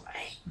people so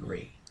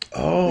angry. They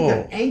Oh.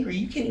 got angry.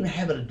 You can't even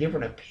have a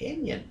different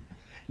opinion.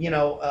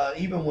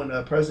 Even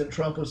when President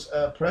Trump was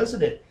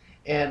president,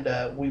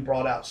 and we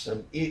brought out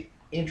some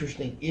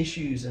interesting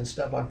issues and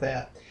stuff like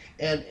that,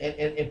 and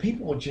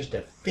people would just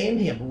defend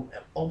him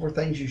over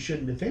things you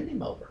shouldn't defend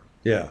him over.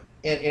 Yeah.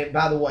 And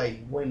by the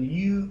way,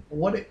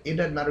 it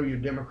doesn't matter if you're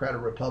Democrat or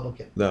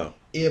Republican. No.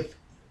 If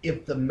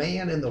the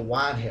man in the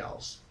White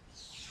House,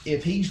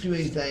 if he's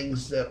doing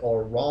things that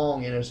are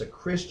wrong, and as a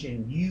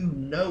Christian,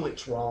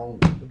 it's wrong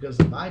because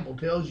the Bible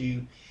tells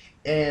you,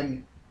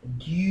 and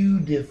you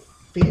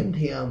defend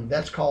him,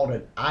 that's called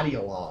an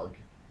ideologue.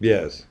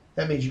 Yes.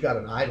 That means you got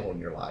an idol in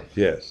your life.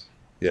 Yes.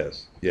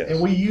 Yes. Yes.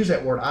 And we use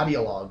that word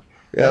ideologue.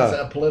 Yeah. That's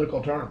a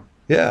political term.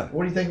 Yeah.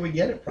 Where do you think we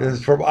get it from?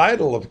 It's from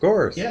idol, of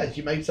course. Yes,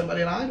 you made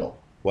somebody an idol.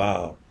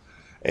 Wow.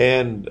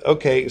 And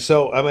okay,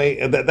 so I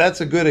mean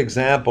that's a good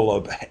example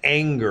of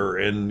anger,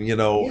 and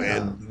Yeah.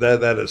 and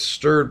that has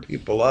stirred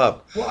people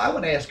up. Well, I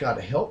would ask God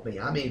to help me.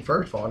 I mean,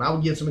 first of all, and I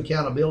would get some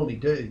accountability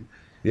too.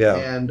 Yeah.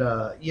 And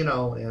I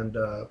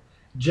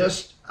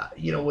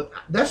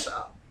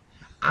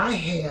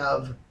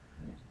have,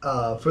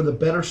 for the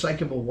better sake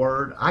of a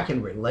word, I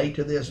can relate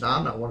to this. Now,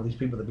 I'm not one of these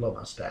people that blow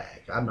my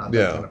stack. I'm not that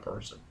Yeah. kind of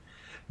person.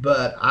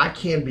 But I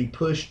can be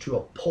pushed to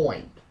a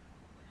point,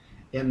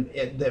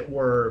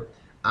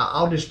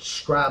 I'll just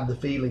describe the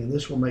feeling, and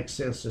this will make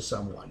sense to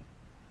someone.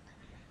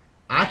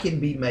 I can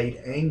be made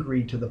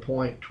angry to the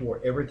point to where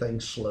everything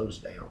slows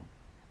down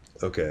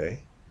Okay.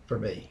 for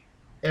me.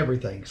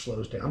 Everything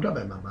slows down. I'm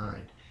talking about my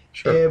mind.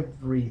 Sure.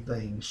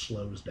 Everything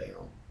slows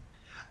down.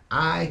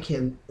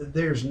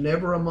 There's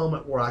never a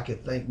moment where I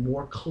could think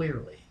more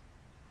clearly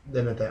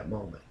than at that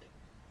moment.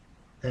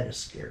 That is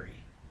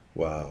scary.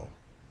 Wow.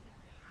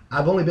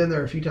 I've only been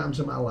there a few times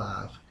in my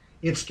life.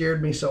 It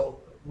scared me so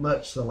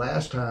much the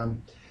last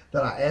time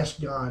that I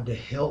asked God to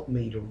help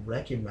me to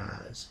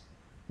recognize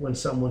when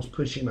someone's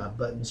pushing my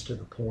buttons to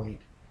the point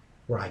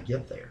where I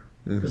get there.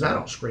 Because I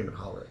don't scream and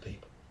holler at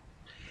people.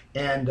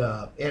 And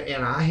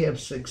I have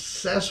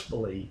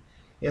successfully,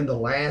 in the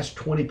last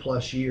 20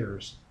 plus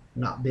years,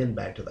 not been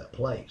back to that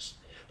place.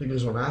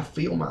 Because when I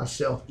feel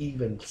myself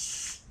even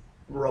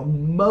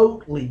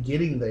remotely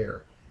getting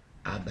there,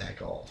 I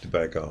back off. To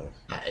back off.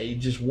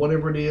 Just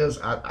whatever it is,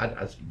 God,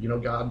 I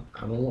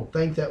don't want to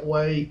think that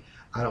way.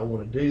 I don't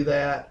want to do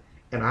that.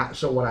 And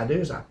so what I do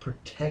is I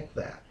protect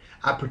that.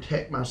 I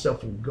protect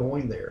myself from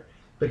going there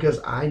because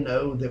I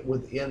know that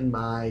within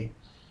my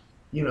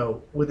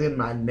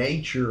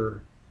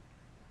nature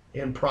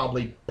and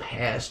probably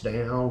passed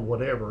down,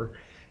 whatever,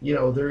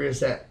 there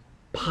is that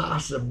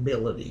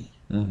possibility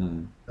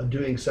of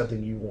doing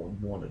something you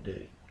want to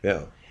do.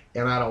 Yeah.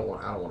 And I don't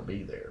want to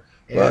be there.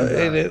 Well,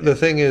 the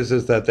thing is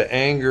that the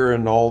anger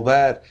and all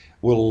that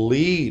will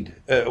lead.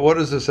 What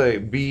does it say?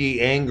 Be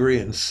ye angry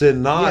and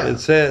sin not. Yeah. It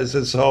says,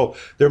 and so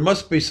there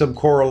must be some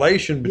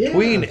correlation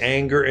between Yes.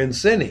 anger and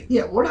sinning.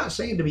 Yeah, we're not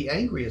saying to be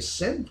angry is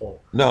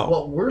sinful. No.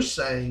 What we're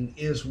saying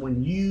is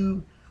when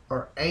you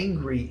are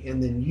angry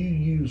and then you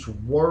use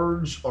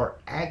words or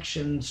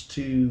actions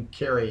to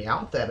carry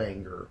out that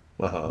anger,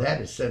 that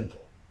is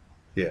sinful.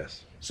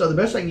 Yes. So the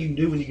best thing you can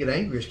do when you get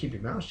angry is keep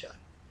your mouth shut.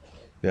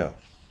 Yeah.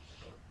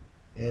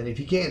 And if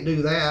you can't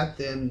do that,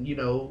 then,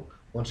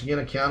 once again,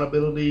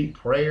 accountability,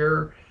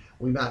 prayer,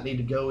 We might need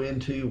to go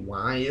into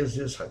why is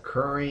this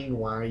occurring?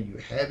 Why are you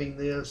having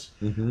this?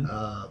 Hmm.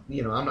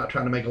 I'm not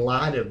trying to make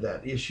light of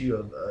that issue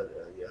of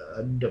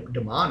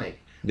demonic.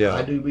 Yeah.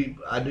 I do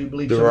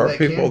believe There some of are that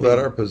people can be. that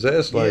are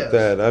possessed like Yes.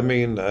 that. I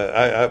mean,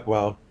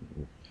 well,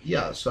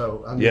 Yeah,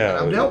 so I mean,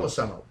 yeah, I've dealt with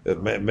some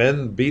of them.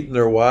 men beating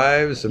their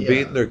wives and Yeah.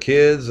 beating their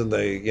kids, and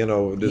they,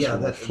 just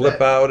Yeah,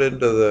 flip out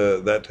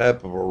into that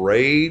type of a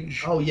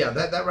rage. Oh yeah,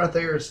 that right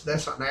there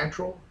that's not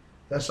natural.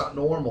 That's not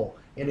normal.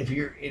 And if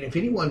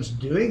anyone's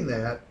doing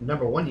that,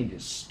 number one, you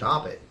just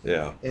stop it.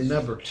 Yeah. And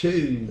number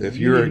two, If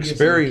you you're need to get some-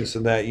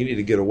 experiencing that, you need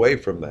to get away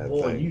from that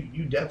boy, thing.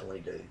 you definitely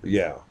do.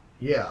 Yeah.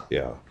 Yeah.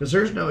 Yeah. Because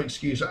there's no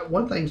excuse.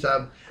 One thing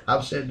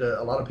I've said to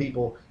a lot of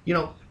people,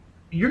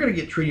 you're going to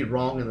get treated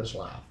wrong in this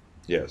life.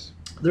 Yes.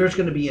 There's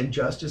going to be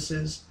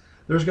injustices.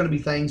 There's going to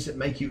be things that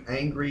make you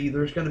angry.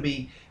 There's going to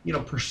be,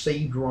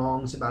 perceived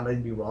wrongs. It might not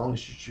even be wrong.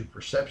 It's just your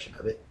perception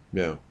of it.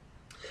 Yeah.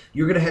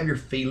 You're going to have your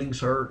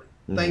feelings hurt.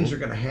 Mhm. Things are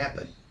going to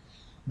happen.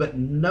 But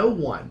no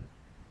one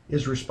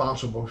is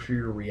responsible for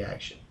your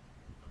reaction.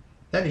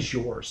 That is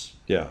yours.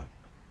 Yeah.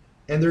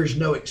 And there's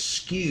no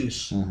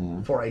excuse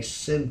Mhm. for a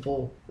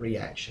sinful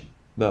reaction.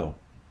 No.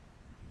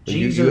 But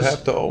Jesus, you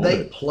have to own they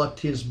it. plucked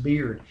his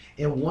beard.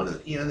 And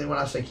then when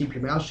I say keep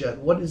your mouth shut,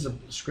 what does the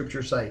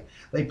scripture say?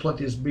 They plucked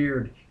his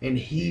beard, and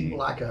he,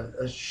 like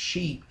a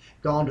sheep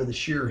gone to the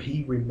shearer,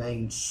 he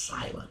remained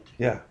silent.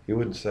 Yeah. He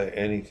wouldn't say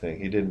anything.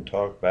 He didn't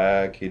talk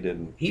back. He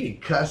didn't He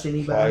didn't cuss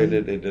anybody. fight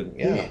it. He didn't.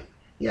 Yeah.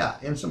 Yeah.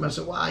 And somebody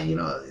said,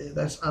 well,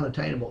 that's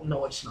unattainable.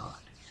 No, it's not.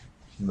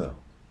 No.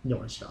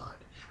 No, it's not.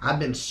 I've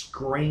been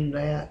screamed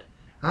at.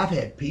 I've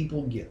had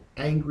people get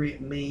angry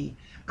at me.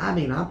 I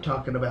mean, I'm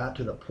talking about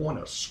to the point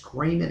of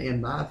screaming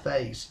in my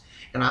face.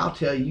 And I'll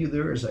tell you,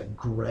 there is a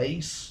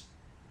grace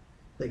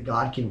that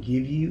God can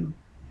give you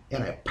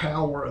and a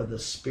power of the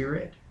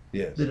Spirit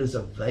Yes. that is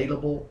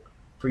available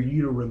for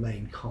you to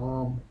remain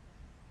calm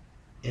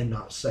and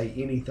not say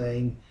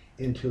anything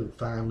until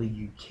finally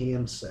you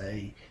can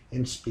say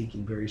and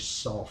speaking very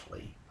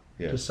softly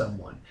to Yes.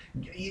 someone.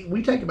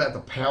 We think about the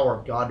power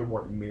of God to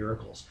work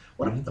miracles.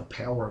 What Mm-hmm. about the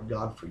power of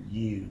God for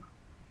you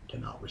to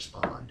not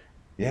respond?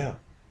 Yeah.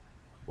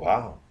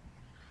 Wow.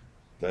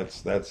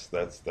 That's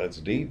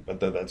deep, but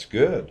that's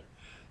good.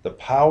 The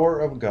power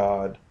of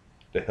God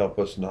to help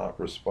us not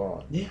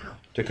respond, Yeah.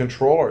 to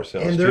control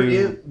ourselves.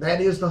 And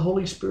that is the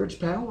Holy Spirit's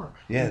power.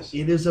 Yes.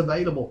 It is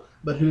available.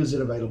 But who is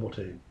it available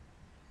to? The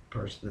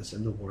person that's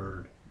in the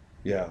Word.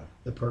 Yeah.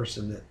 The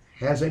person that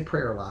has a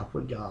prayer life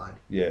with God.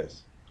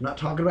 Yes. I'm not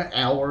talking about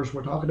hours.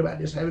 We're talking about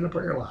just having a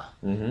prayer life.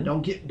 Mm-hmm.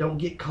 Don't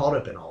get caught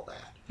up in all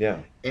that. Yeah.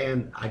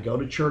 And I go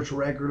to church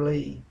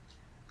regularly.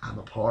 I'm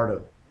a part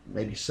of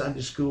maybe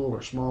Sunday school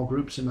or small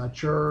groups in my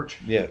church.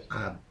 Yes.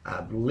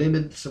 I've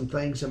limited some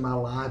things in my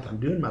life. I'm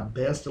doing my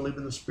best to live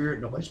in the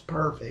Spirit. Nobody's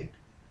perfect,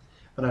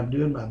 but I'm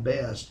doing my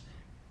best.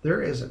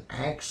 There is an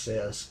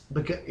access,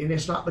 and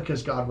it's not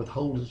because God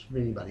withholds it from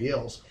anybody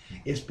else.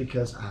 It's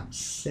because I'm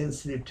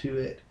sensitive to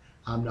it.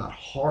 I'm not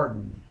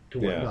hardened to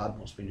what Yeah. God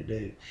wants me to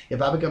do.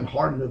 If I become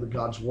hardened to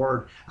God's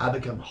Word, I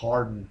become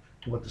hardened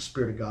to what the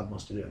Spirit of God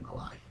wants to do in my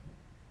life.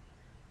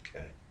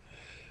 Okay.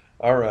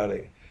 All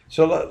righty.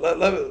 So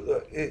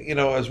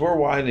as we're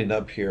winding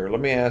up here,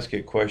 let me ask you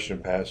a question,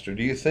 Pastor.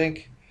 Do you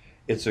think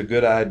it's a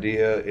good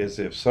idea is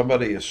if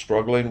somebody is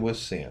struggling with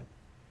sin,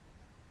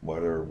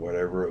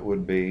 whatever it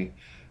would be,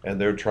 and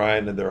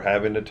they're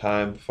having a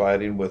time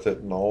fighting with it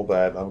and all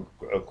that,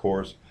 of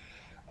course,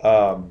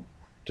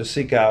 to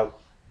seek out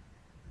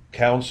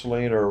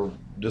counseling or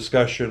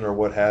discussion or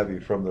what have you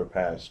from their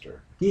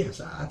pastor?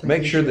 Yes, I think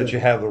Make they sure that should. you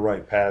have the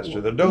right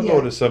pastor. Don't Yeah.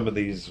 go to some of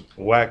these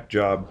whack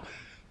job.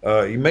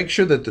 You make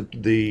sure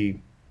that the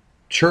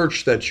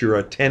church that you're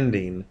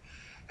attending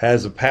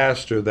has a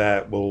pastor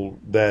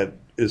that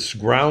is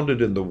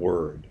grounded in the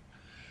Word.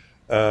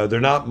 They're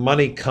not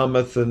money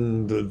cometh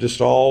and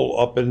just all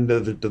up into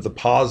the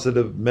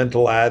positive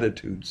mental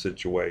attitude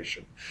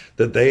situation.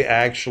 That they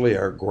actually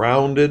are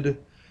grounded,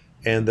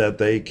 and that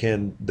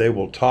they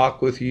will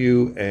talk with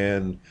you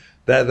and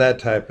that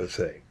type of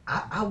thing.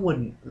 I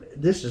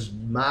wouldn't. This is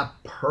my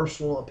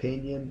personal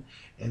opinion,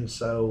 and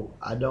so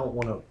I don't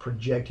want to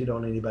project it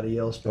on anybody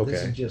else. But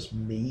this Okay. is just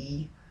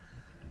me,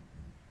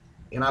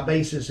 and I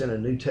base this in a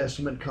New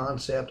Testament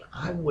concept.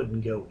 I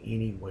wouldn't go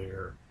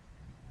anywhere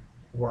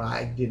where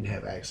I didn't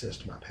have access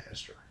to my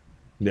pastor,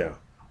 Yeah.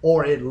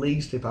 or at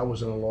least if I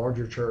was in a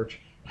larger church,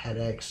 had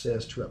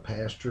access to a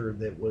pastor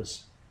that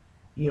was,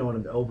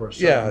 over a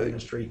certain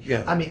ministry.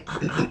 Yeah. I mean,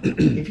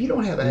 if you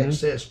don't have Mhm.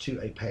 access to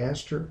a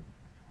pastor,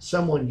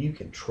 someone you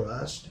can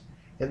trust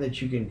and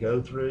that you can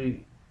go through,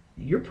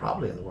 you're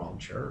probably in the wrong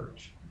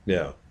church.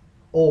 Yeah.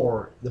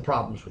 Or the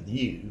problem's with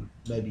you.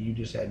 Maybe you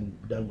just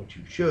hadn't done what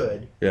you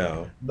should.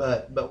 Yeah.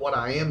 But what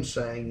I am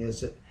saying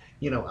is that,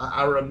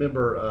 I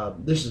remember,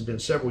 this has been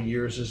several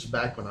years. This is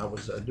back when I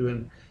was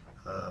doing,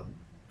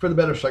 for the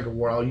better sake of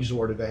war, I'll use the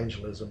word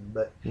evangelism,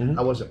 but Mhm.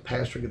 I wasn't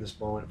pastoring at this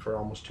moment for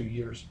almost 2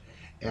 years.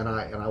 And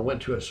I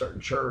went to a certain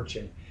church,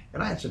 and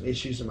I had some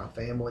issues in my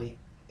family,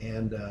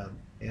 and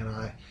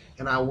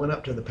I went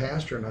up to the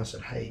pastor and I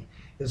said, hey,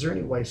 is there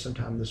any way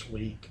sometime this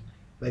week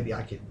maybe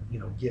I could,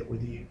 get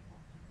with you?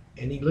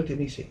 And he looked at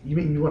me and said, you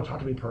mean you want to talk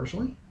to me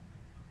personally?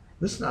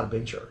 This is not a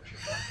big church.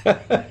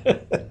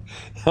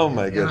 Oh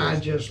my And I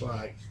goodness. just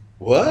like,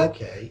 What?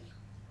 okay.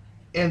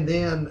 And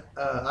then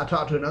I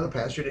talked to another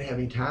pastor who didn't have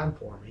any time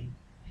for me.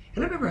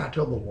 And I remember I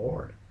told the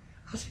Lord,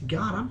 I said,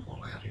 God, I'm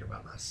all out here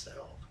by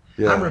myself.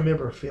 Yeah. I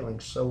remember feeling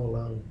so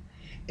alone.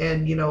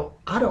 And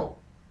I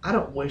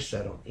don't wish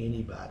that on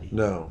anybody.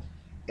 No.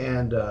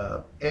 And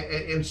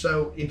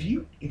so if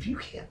you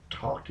can't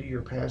talk to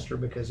your pastor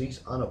because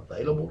he's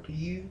unavailable to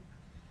you,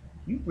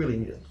 you really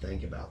need to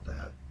think about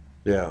that.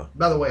 Yeah.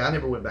 By the way, I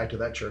never went back to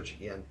that church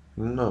again.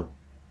 No.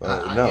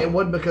 It No.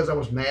 wasn't because I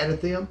was mad at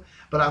them,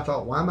 but I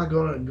thought, why am I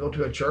going to go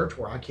to a church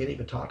where I can't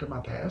even talk to my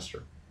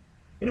pastor?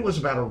 And it was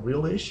about a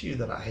real issue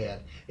that I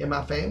had in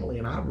my family,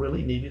 and I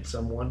really needed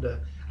someone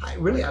I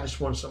just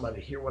wanted somebody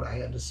to hear what I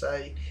had to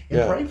say and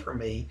Yeah. pray for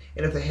me.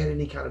 And if they had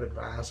any kind of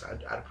advice,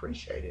 I'd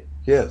appreciate it.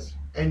 Yes.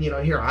 And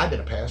here I've been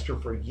a pastor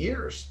for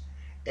years,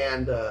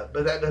 and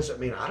but that doesn't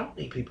mean I don't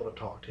need people to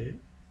talk to.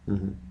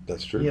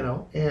 That's true.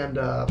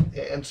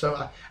 And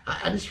so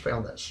I just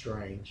found that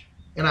strange,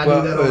 and I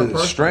do that on a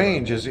personal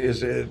strange level.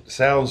 is it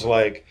sounds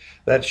like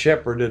that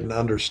shepherd didn't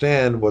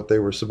understand what they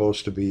were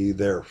supposed to be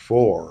there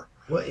for.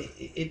 Well,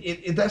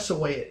 that's the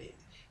way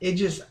it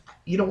just.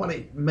 You know what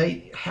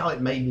how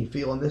it made me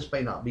feel, and this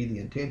may not be the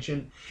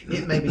intention.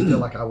 It made me feel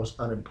like I was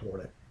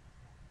unimportant.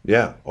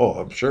 Yeah. Oh,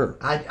 I'm sure.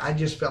 I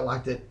just felt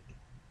like that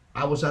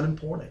I was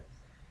unimportant.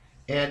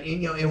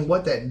 And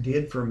what that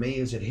did for me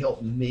is it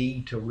helped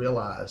me to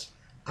realize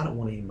I don't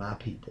want any of my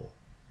people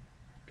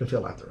to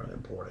feel like they're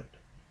unimportant.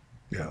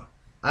 Yeah.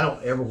 I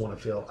don't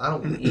want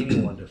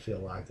anyone to feel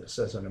like that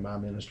sits under my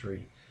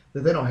ministry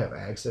that they don't have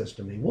access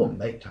to me. We'll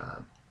make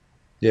time.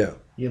 Yeah.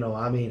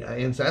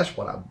 And so that's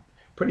what I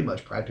pretty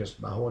much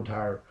practiced my whole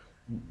entire,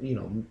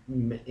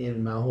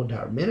 in my whole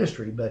entire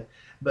ministry. But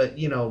I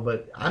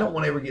don't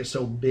want to ever get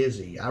so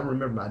busy. I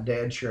remember my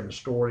dad sharing a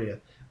story of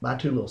my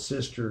two little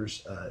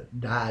sisters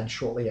died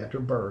shortly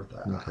after birth.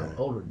 I'm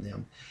older than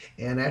them.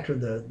 And after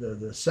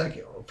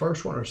the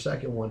first one or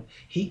second one,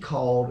 he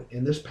called,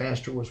 and this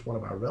pastor was one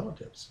of our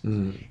relatives.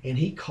 And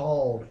he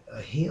called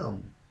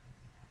him,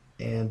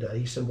 and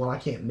he said, well, I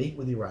can't meet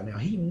with you right now.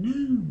 He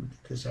knew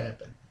that this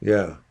happened.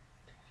 Yeah.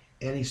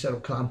 And he said,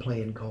 okay, I'm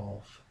playing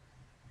golf.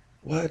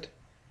 What?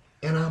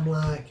 And I'm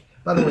like,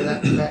 by the way,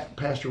 that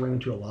pastor ran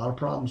into a lot of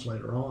problems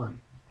later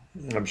on.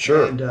 I'm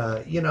sure. And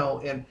I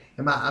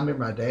remember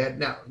my dad.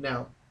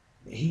 Now,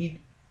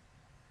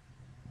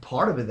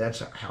 part of it. That's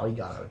how he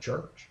got out of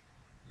church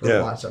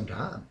for quite some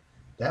time.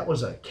 That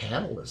was a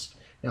catalyst.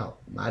 Now,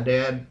 my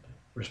dad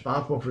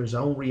responsible for his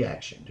own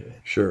reaction to it.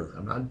 Sure.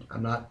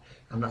 I'm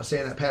not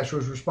saying that pastor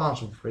was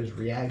responsible for his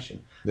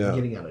reaction Yeah. of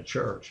getting out of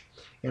church.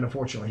 And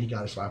unfortunately, he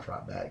got his life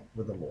right back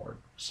with the Lord.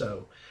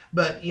 So,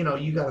 but you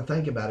got to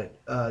think about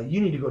it. You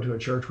need to go to a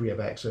church where you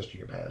have access to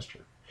your pastor.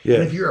 Yes.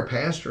 And if you're a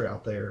pastor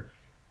out there,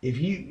 if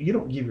you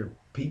don't give your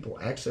people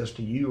access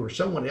to you or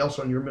someone else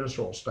on your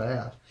ministerial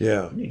staff,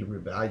 Yeah. you need to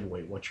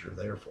reevaluate what you're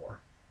there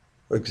for.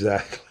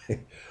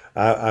 Exactly.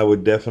 I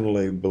would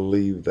definitely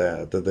believe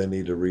that they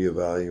need to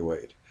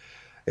reevaluate.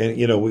 And,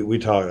 we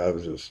talked, I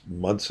was just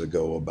months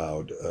ago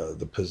about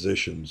the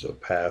positions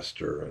of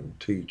pastor and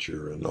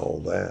teacher and all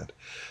that.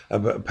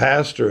 A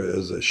pastor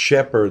is a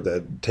shepherd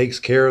that takes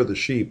care of the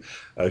sheep.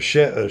 A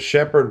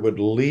shepherd would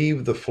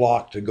leave the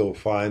flock to go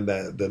find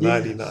the Yes.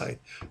 99,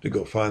 to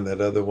go find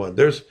that other one.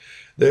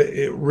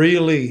 It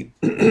really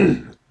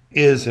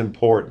is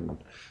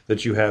important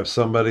that you have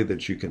somebody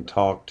that you can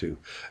talk to,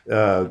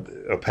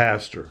 a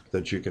pastor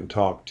that you can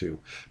talk to.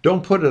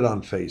 Don't put it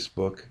on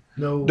Facebook.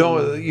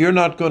 No. You're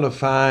not going to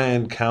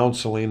find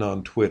counseling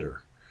on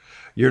Twitter.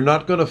 You're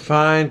not going to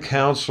find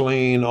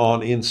counseling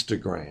on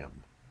Instagram.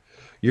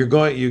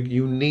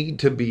 You need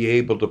to be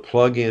able to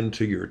plug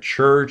into your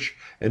church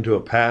and to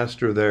a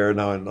pastor there.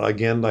 Now, and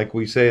again, like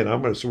we say,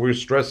 and we're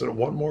stressing it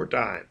one more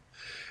time.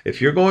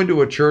 If you're going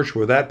to a church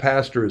where that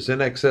pastor is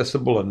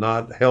inaccessible and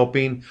not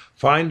helping,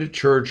 find a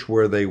church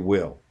where they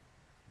will.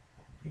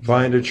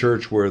 Find a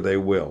church where they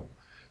will.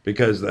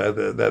 Because that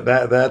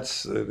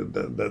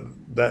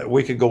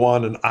we could go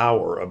on an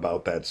hour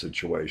about that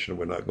situation.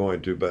 We're not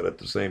going to, but at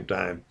the same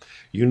time,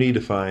 you need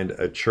to find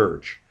a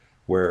church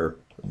where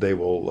they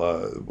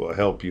will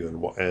help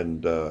you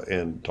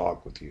and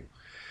talk with you.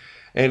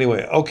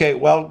 Anyway, okay,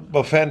 well,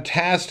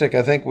 fantastic.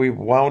 I think we've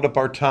wound up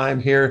our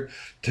time here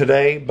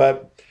today.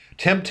 But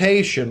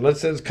temptation,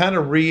 let's kind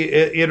of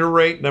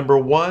reiterate. Number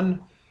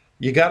one,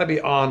 you got to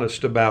be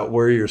honest about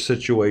where your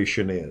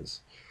situation is.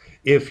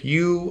 If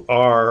you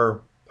are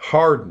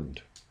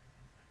hardened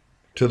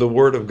to the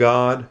Word of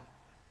God,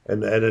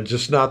 and it's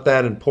just not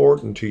that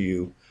important to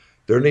you,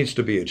 there needs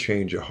to be a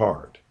change of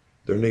heart.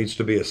 There needs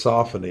to be a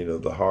softening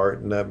of the heart,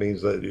 and that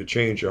means that you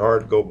change your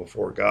heart, go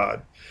before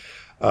God.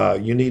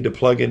 You need to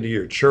plug into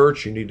your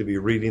church. You need to be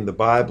reading the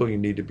Bible. You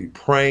need to be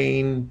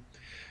praying.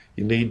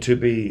 You need to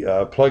be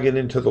plugging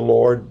into the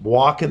Lord.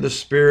 Walk in the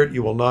Spirit.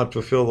 You will not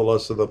fulfill the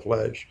lust of the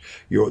flesh.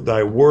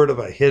 Thy word have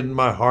I hid in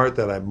my heart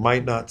that I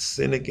might not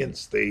sin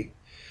against thee.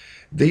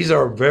 These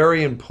are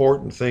very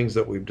important things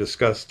that we've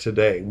discussed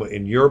today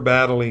in your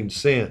battling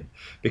sin,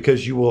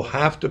 because you will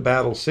have to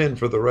battle sin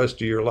for the rest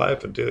of your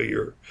life until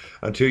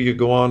you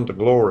go on to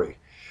glory.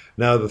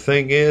 Now the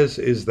thing is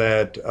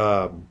that,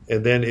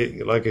 and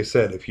then like I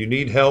said, if you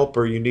need help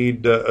or you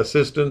need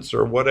assistance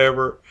or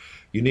whatever,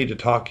 you need to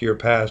talk to your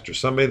pastor,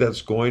 somebody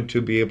that's going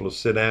to be able to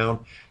sit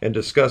down and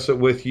discuss it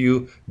with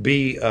you.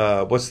 Be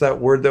what's that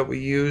word that we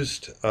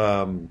used?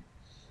 Transparent.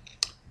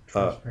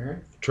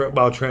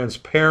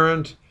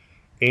 Transparent,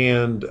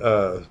 and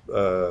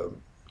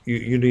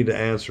you need to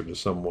answer to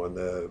someone.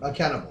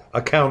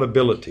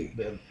 Accountability.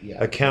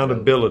 Yeah.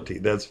 Accountability.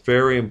 That's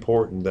very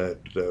important, that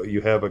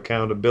you have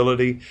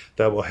accountability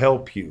that will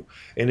help you.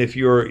 And if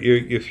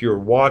you're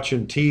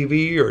watching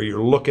TV or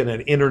you're looking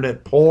at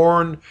internet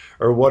porn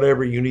or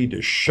whatever, you need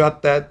to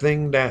shut that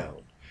thing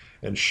down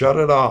and shut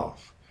it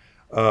off.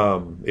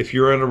 If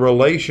you're in a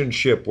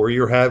relationship where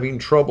you're having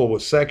trouble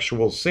with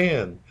sexual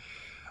sin,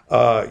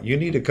 you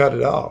need to cut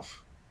it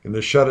off and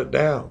to shut it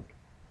down.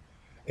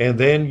 And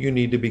then you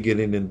need to be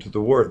getting into the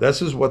Word.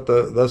 These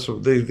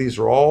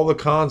are all the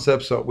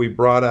concepts that we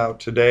brought out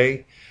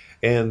today,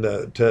 and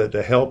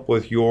to help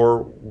with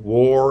your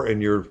war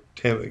and your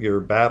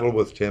battle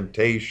with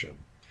temptation.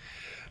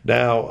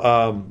 Now,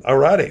 all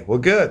righty, well,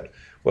 good.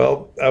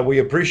 Well, we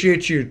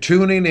appreciate you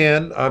tuning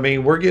in. I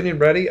mean, we're getting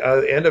ready.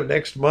 End of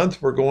next month,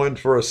 we're going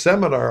for a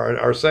seminar,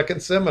 our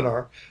second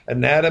seminar,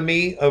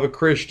 Anatomy of a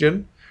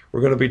Christian. We're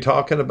going to be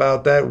talking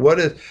about that. What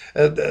is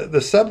the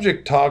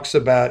subject talks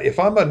about? If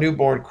I'm a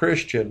newborn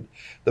Christian,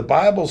 the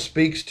Bible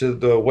speaks to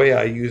the way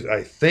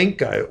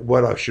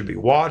what I should be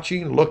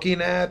watching, looking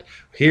at,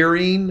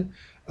 hearing,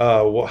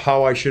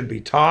 how I should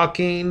be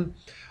talking.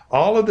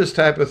 All of this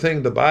type of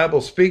thing, the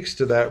Bible speaks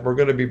to that. We're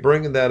going to be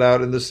bringing that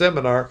out in the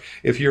seminar.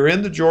 If you're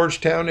in the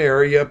Georgetown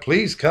area,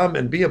 please come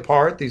and be a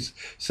part. These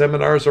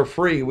seminars are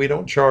free. We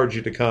don't charge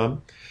you to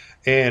come.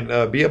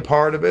 And be a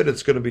part of it.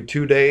 It's going to be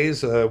 2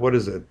 days. What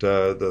is it?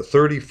 The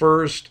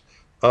 31st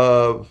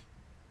or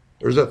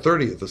is that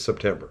 30th of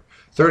September?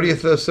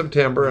 30th of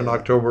September and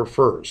October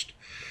 1st.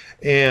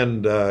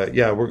 And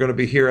we're going to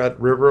be here at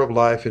River of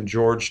Life in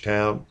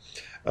Georgetown.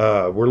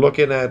 We're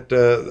looking at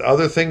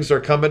other things that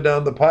are coming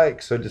down the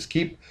pike. So just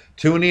keep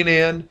tuning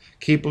in,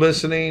 keep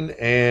listening,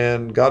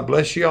 and God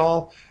bless you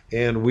all.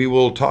 And we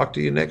will talk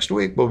to you next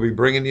week. We'll be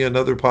bringing you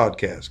another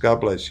podcast.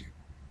 God bless you.